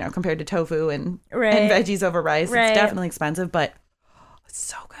 compared to tofu and veggies over rice. It's definitely expensive, but it's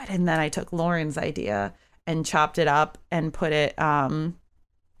so good. And then I took Lauren's idea and chopped it up and put it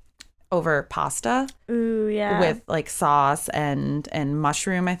over pasta. Ooh, yeah. With like sauce and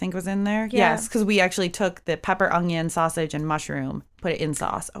mushroom, I think was in there. Yeah. Yes, because we actually took the pepper, onion, sausage, and mushroom, put it in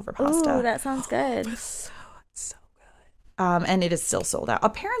sauce over pasta. Ooh, that sounds good. So good. And it is still sold out.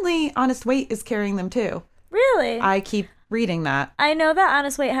 Apparently, Honest Weight is carrying them too. Really? I keep reading that. I know that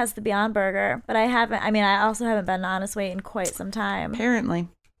Honest Weight has the Beyond Burger, but I also haven't been to Honest Weight in quite some time. Apparently.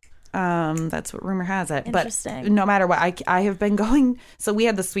 That's what rumor has it. Interesting. But no matter what, I have been going. So we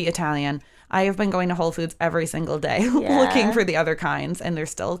had the sweet Italian. I have been going to Whole Foods every single day looking for the other kinds, and they're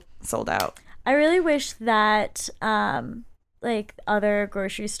still sold out. I really wish that like other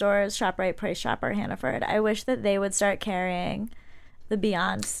grocery stores, ShopRite, Price Chopper, Hannaford, I wish that they would start carrying the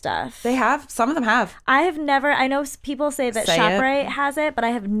Beyond stuff. They have. Some of them have. I know people say that ShopRite has it, but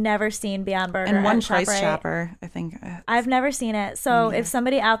I have never seen Beyond Burger and one at Price ShopRite. Chopper, I think. I've never seen it. So if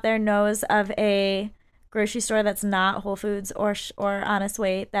somebody out there knows of a grocery store that's not Whole Foods or Honest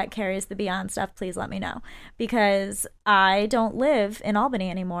Weight that carries the Beyond stuff, please let me know, because I don't live in Albany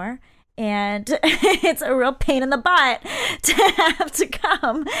anymore. And it's a real pain in the butt to have to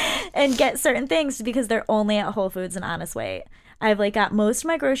come and get certain things because they're only at Whole Foods and Honest Weight. I've like got most of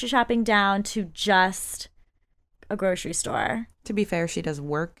my grocery shopping down to just a grocery store. To be fair, she does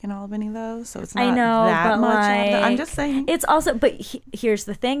work in Albany though, so it's I not know, that but much. like, I'm just saying. It's also, but here's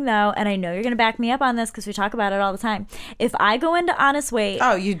the thing though, and I know you're going to back me up on this because we talk about it all the time. If I go into Honest Weight.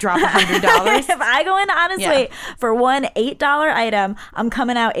 Oh, you drop $100? If I go into Honest Weight for one $8 item, I'm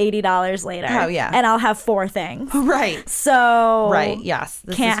coming out $80 later. Oh, yeah. And I'll have 4 things. Right. So. Right, yes.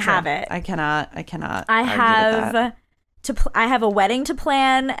 This can't is true. have it. I cannot. I have a wedding to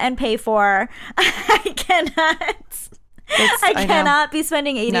plan and pay for. I cannot be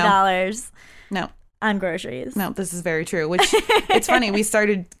spending $80 on groceries. No, this is very true. Which it's funny. We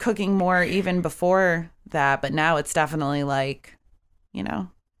started cooking more even before that, but now it's definitely like,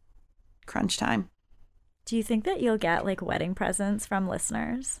 crunch time. Do you think that you'll get like wedding presents from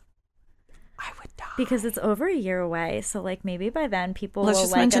listeners? I would die. Because it's over a year away, so like maybe by then people Let's will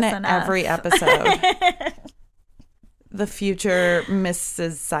just like mention us it enough. every episode. The future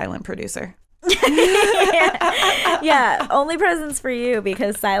Mrs. Silent Producer. Yeah, only presents for you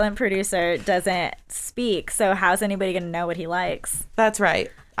because silent producer doesn't speak. So how's anybody going to know what he likes? That's right.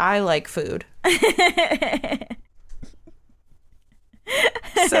 I like food.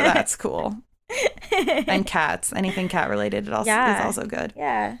 So that's cool. And cats. Anything cat related is also good.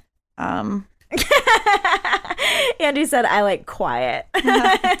 Yeah. Andrew said, I like quiet.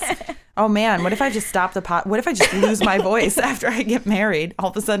 Oh man, what if I just stop the pot? What if I just lose my voice after I get married? All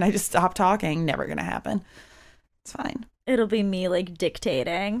of a sudden I just stop talking. Never gonna happen. It's fine. It'll be me like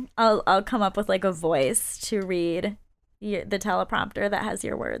dictating. I'll come up with like a voice to read the teleprompter that has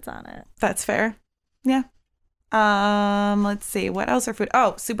your words on it. That's fair. Yeah. Let's see. What else are food?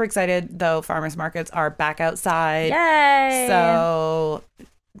 Oh, super excited though. Farmers markets are back outside. Yay! So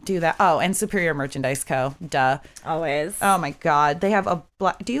do that. Oh, and Superior Merchandise Co. Duh. Always. Oh my God. They have a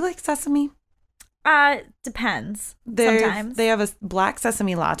black. Do you like sesame? Depends. Sometimes. They have a black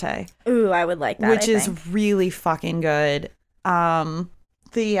sesame latte. Ooh, I would like that. Which is really fucking good. So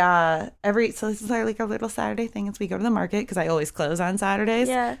this is our like a little Saturday thing as we go to the market because I always close on Saturdays.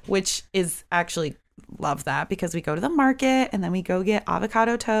 Yeah. Which is actually love that because we go to the market and then we go get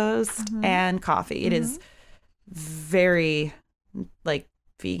avocado toast and coffee. It is very like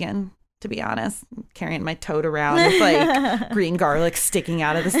vegan, to be honest. I'm carrying my tote around with like green garlic sticking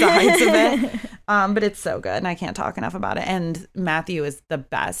out of the sides of it. But it's so good and I can't talk enough about it. And Matthew is the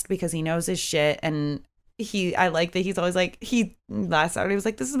best because he knows his shit and I like that he's always like, last Saturday was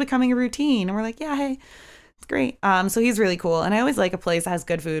like, this is becoming a routine. And we're like, yeah, hey, it's great. So he's really cool. And I always like a place that has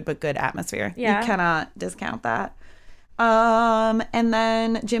good food, but good atmosphere. Yeah. You cannot discount that. And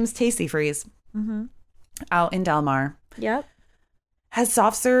then Jim's Tasty Freeze out in Del Mar. Yep. Has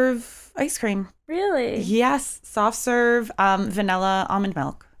soft serve ice cream. Really? Yes. Soft serve vanilla almond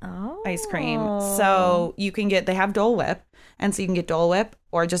milk ice cream. So you can they have Dole Whip. And so you can get Dole Whip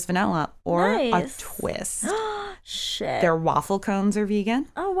or just vanilla or a twist. Shit. Their waffle cones are vegan.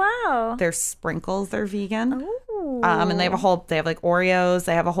 Oh, wow. Their sprinkles are vegan. Ooh. And they have like Oreos.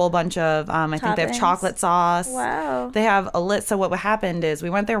 They have a whole bunch of, I think they have chocolate sauce. Wow. They have a list. So what happened is we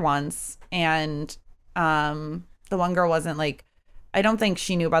went there once and the one girl wasn't like, I don't think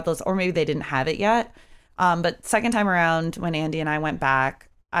she knew about those, or maybe they didn't have it yet. But second time around when Andy and I went back,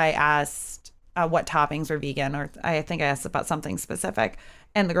 I asked what toppings were vegan, or I think I asked about something specific.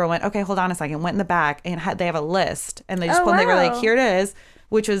 And the girl went, okay, hold on a second, went in the back, and they have a list. And they just they were like, here it is,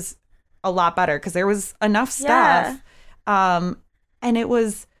 which was a lot better because there was enough stuff. Yeah. And it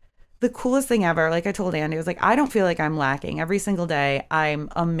was the coolest thing ever. Like I told Andy, I was like, I don't feel like I'm lacking. Every single day, I'm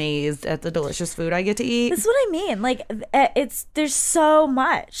amazed at the delicious food I get to eat. That's what I mean. Like there's so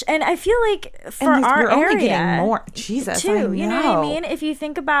much, and I feel like for our area, only getting more. Jesus, too. I know. You know what I mean? If you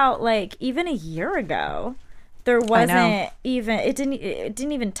think about like even a year ago, there wasn't even it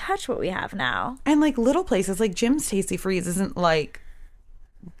didn't even touch what we have now. And like little places like Jim's Tasty Freeze isn't like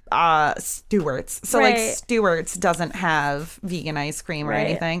Stewart's. So like Stewart's doesn't have vegan ice cream or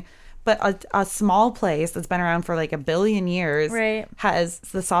anything. But a small place that's been around for like a billion years has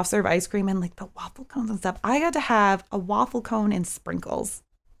the soft serve ice cream and like the waffle cones and stuff. I got to have a waffle cone and sprinkles.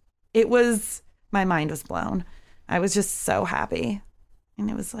 My mind was blown. I was just so happy. And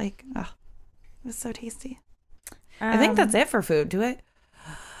it was like, it was so tasty. I think that's it for food. Do it?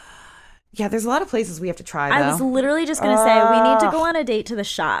 Yeah, there's a lot of places we have to try, though. I was literally just going to say, we need to go on a date to the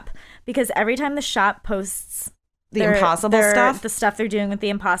shop. Because every time the shop posts the Impossible stuff? The stuff they're doing with the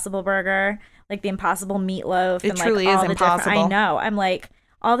Impossible Burger, like the Impossible Meatloaf. It truly is impossible. I know. I'm like,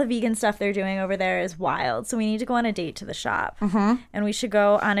 all the vegan stuff they're doing over there is wild. So we need to go on a date to the shop. Mm-hmm. And we should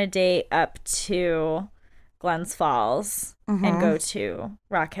go on a date up to Glens Falls and go to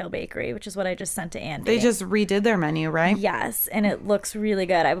Rock Hill Bakery, which is what I just sent to Andy. They just redid their menu, right? Yes. And it looks really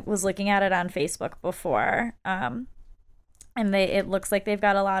good. I was looking at it on Facebook before. And it looks like they've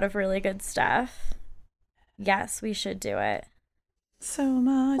got a lot of really good stuff. Yes, we should do it. So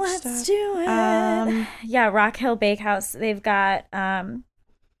much Let's stuff. do it. Yeah, Rock Hill Bakehouse. They've got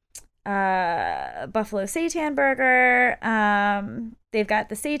buffalo seitan burger. They've got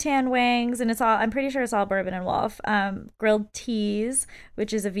the seitan wings, and I'm pretty sure it's all bourbon and wolf. Grilled teas,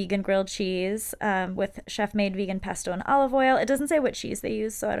 which is a vegan grilled cheese with chef-made vegan pesto and olive oil. It doesn't say what cheese they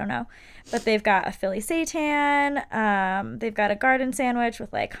use, so I don't know. But they've got a Philly seitan. They've got a garden sandwich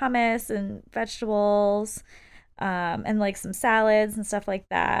with like hummus and vegetables, and like some salads and stuff like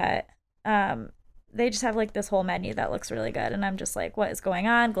that. They just have like this whole menu that looks really good, and I'm just like, what is going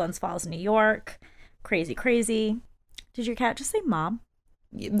on? Glens Falls, New York. Crazy. Did your cat just say mom?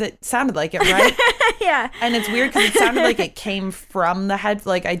 That sounded like it, right? Yeah. And it's weird because it sounded like it came from the head.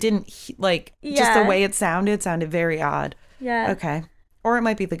 Like I didn't just the way it sounded very odd. Yeah. Okay. Or it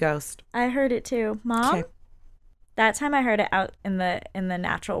might be the ghost. I heard it too. Mom? Okay. That time I heard it out in the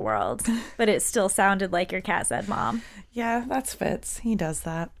natural world, but it still sounded like your cat said mom. Yeah, that's Fitz. He does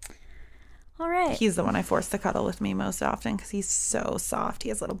that. All right. He's the one I force to cuddle with me most often because he's so soft. He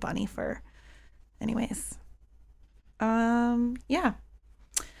has little bunny fur. Anyways. Yeah.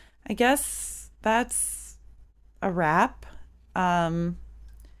 I guess that's a wrap.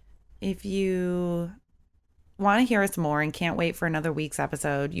 If you want to hear us more and can't wait for another week's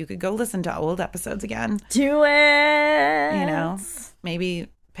episode, you could go listen to old episodes again. Do it. You know, maybe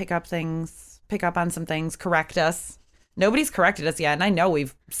pick up on some things, correct us. Nobody's corrected us yet, and I know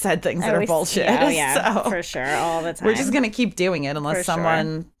we've said things that are bullshit. Yeah, so for sure, all the time. We're just going to keep doing it unless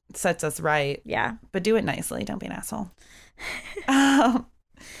someone sets us right. Yeah. But do it nicely. Don't be an asshole. I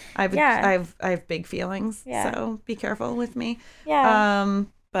have big feelings, so be careful with me. Yeah.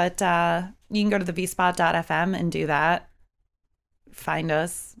 But you can go to the vspot.fm and do that. Find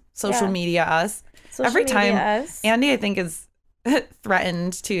us. Social media us. Every time Andy, I think, is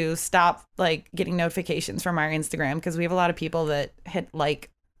threatened to stop like getting notifications from our Instagram because we have a lot of people that hit like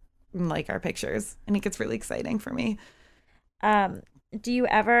our pictures, and it gets really exciting for me. Do you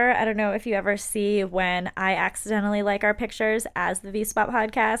ever, I don't know if you ever see when I accidentally like our pictures as the V-Spot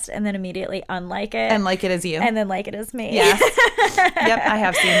podcast and then immediately unlike it. And like it as you. And then like it as me. Yes. Yep, I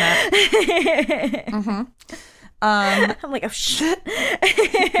have seen that. Mm-hmm. I'm like, oh, shit.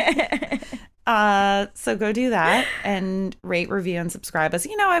 So go do that and rate, review, and subscribe us.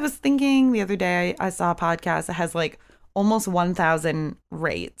 You know, I was thinking the other day, I saw a podcast that has like almost 1,000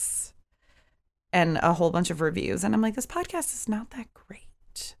 rates and a whole bunch of reviews. And I'm like, this podcast is not that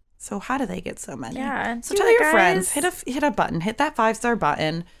great. So how do they get so many? Yeah. So tell your friends, hit a button, hit that 5-star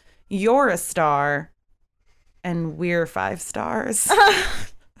button. You're a star and we're 5 stars.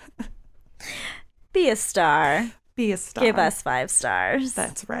 Be a star. Be a star. Give us 5 stars.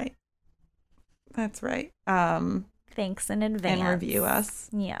 That's right. That's right. Thanks in advance. And review us.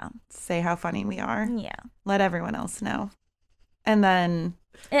 Yeah. Say how funny we are. Yeah. Let everyone else know. And then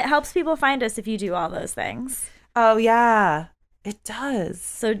it helps people find us if you do all those things. Oh, yeah. It does.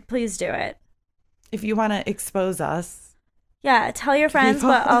 So please do it. If you want to expose us. Yeah. Tell your friends,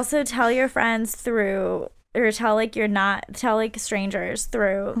 but also tell your friends through or tell like strangers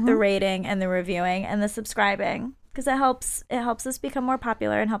through the rating and the reviewing and the subscribing, because it helps us become more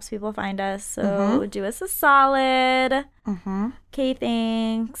popular and helps people find us. So do us a solid. Okay,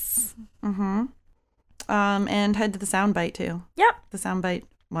 thanks. And head to the soundbite too. Yep. The soundbite.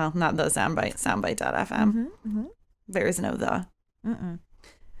 Well, not the soundbite. Soundbite.fm. There is no the.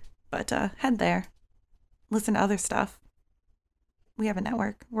 But head there. Listen to other stuff. We have a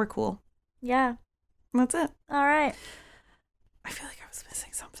network. We're cool. Yeah. That's it. All right. I feel like I was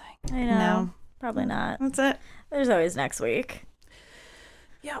missing something. I know. No. Probably not. That's it. There's always next week.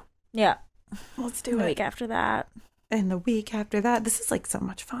 Yep. Yeah. Let's do it. The week after that. And the week after that. This is like so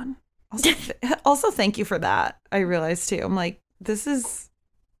much fun. Also, thank you for that. I realized too. I'm like, this is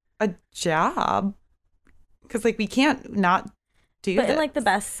a job. Because like we can't not do But this. in like the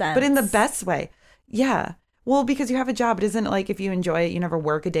best sense. But in the best way. Yeah. Well, because you have a job. It isn't like if you enjoy it, you never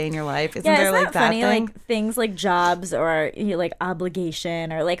work a day in your life. Isn't there like that funny? thing? Like things like jobs or like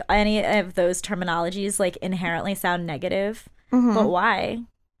obligation or like any of those terminologies like inherently sound negative. But why?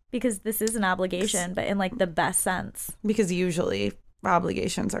 Because this is an obligation, but in like the best sense. Because usually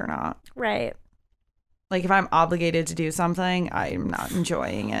obligations are not. Right. Like if I'm obligated to do something, I'm not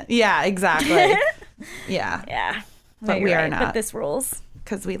enjoying it. Yeah, exactly. Yeah. Yeah. But No, we are right. not. But this rules.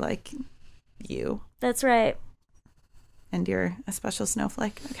 Because we like you. That's right. And you're a special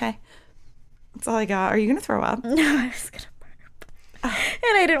snowflake. Okay. That's all I got. Are you going to throw up? No, I was going to burp.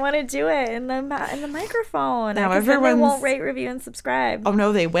 And I didn't want to do it in the microphone. Now because then they everyone's... won't rate, review, and subscribe. Oh,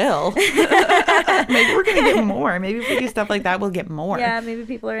 no, they will. Maybe we're going to get more. Maybe if we do stuff like that, we'll get more. Yeah, maybe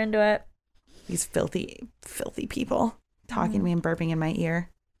people are into it. These filthy, filthy people talking to me and burping in my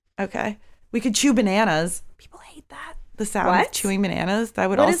ear. Okay. We could chew bananas. People hate that. The sound of chewing bananas. That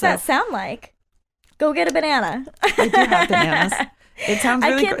would What also... does that sound like? Go get a banana. I do have bananas. It sounds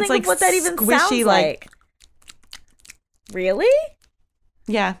really I can't think like of what that even squishy, sounds like. Really?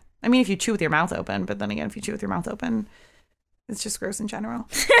 Yeah. I mean, if you chew with your mouth open, but then again, if you chew with your mouth open, it's just gross in general.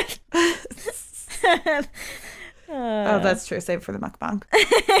 Oh, that's true. Save it for the mukbang.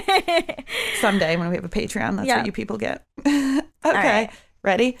 Someday when we have a Patreon, that's what you people get. Okay. Right.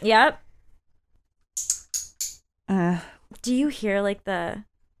 Ready? Yep. Do you hear like the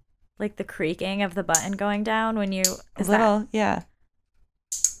creaking of the button going down when you... Yeah.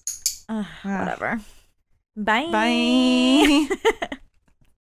 Whatever. Bye. Bye.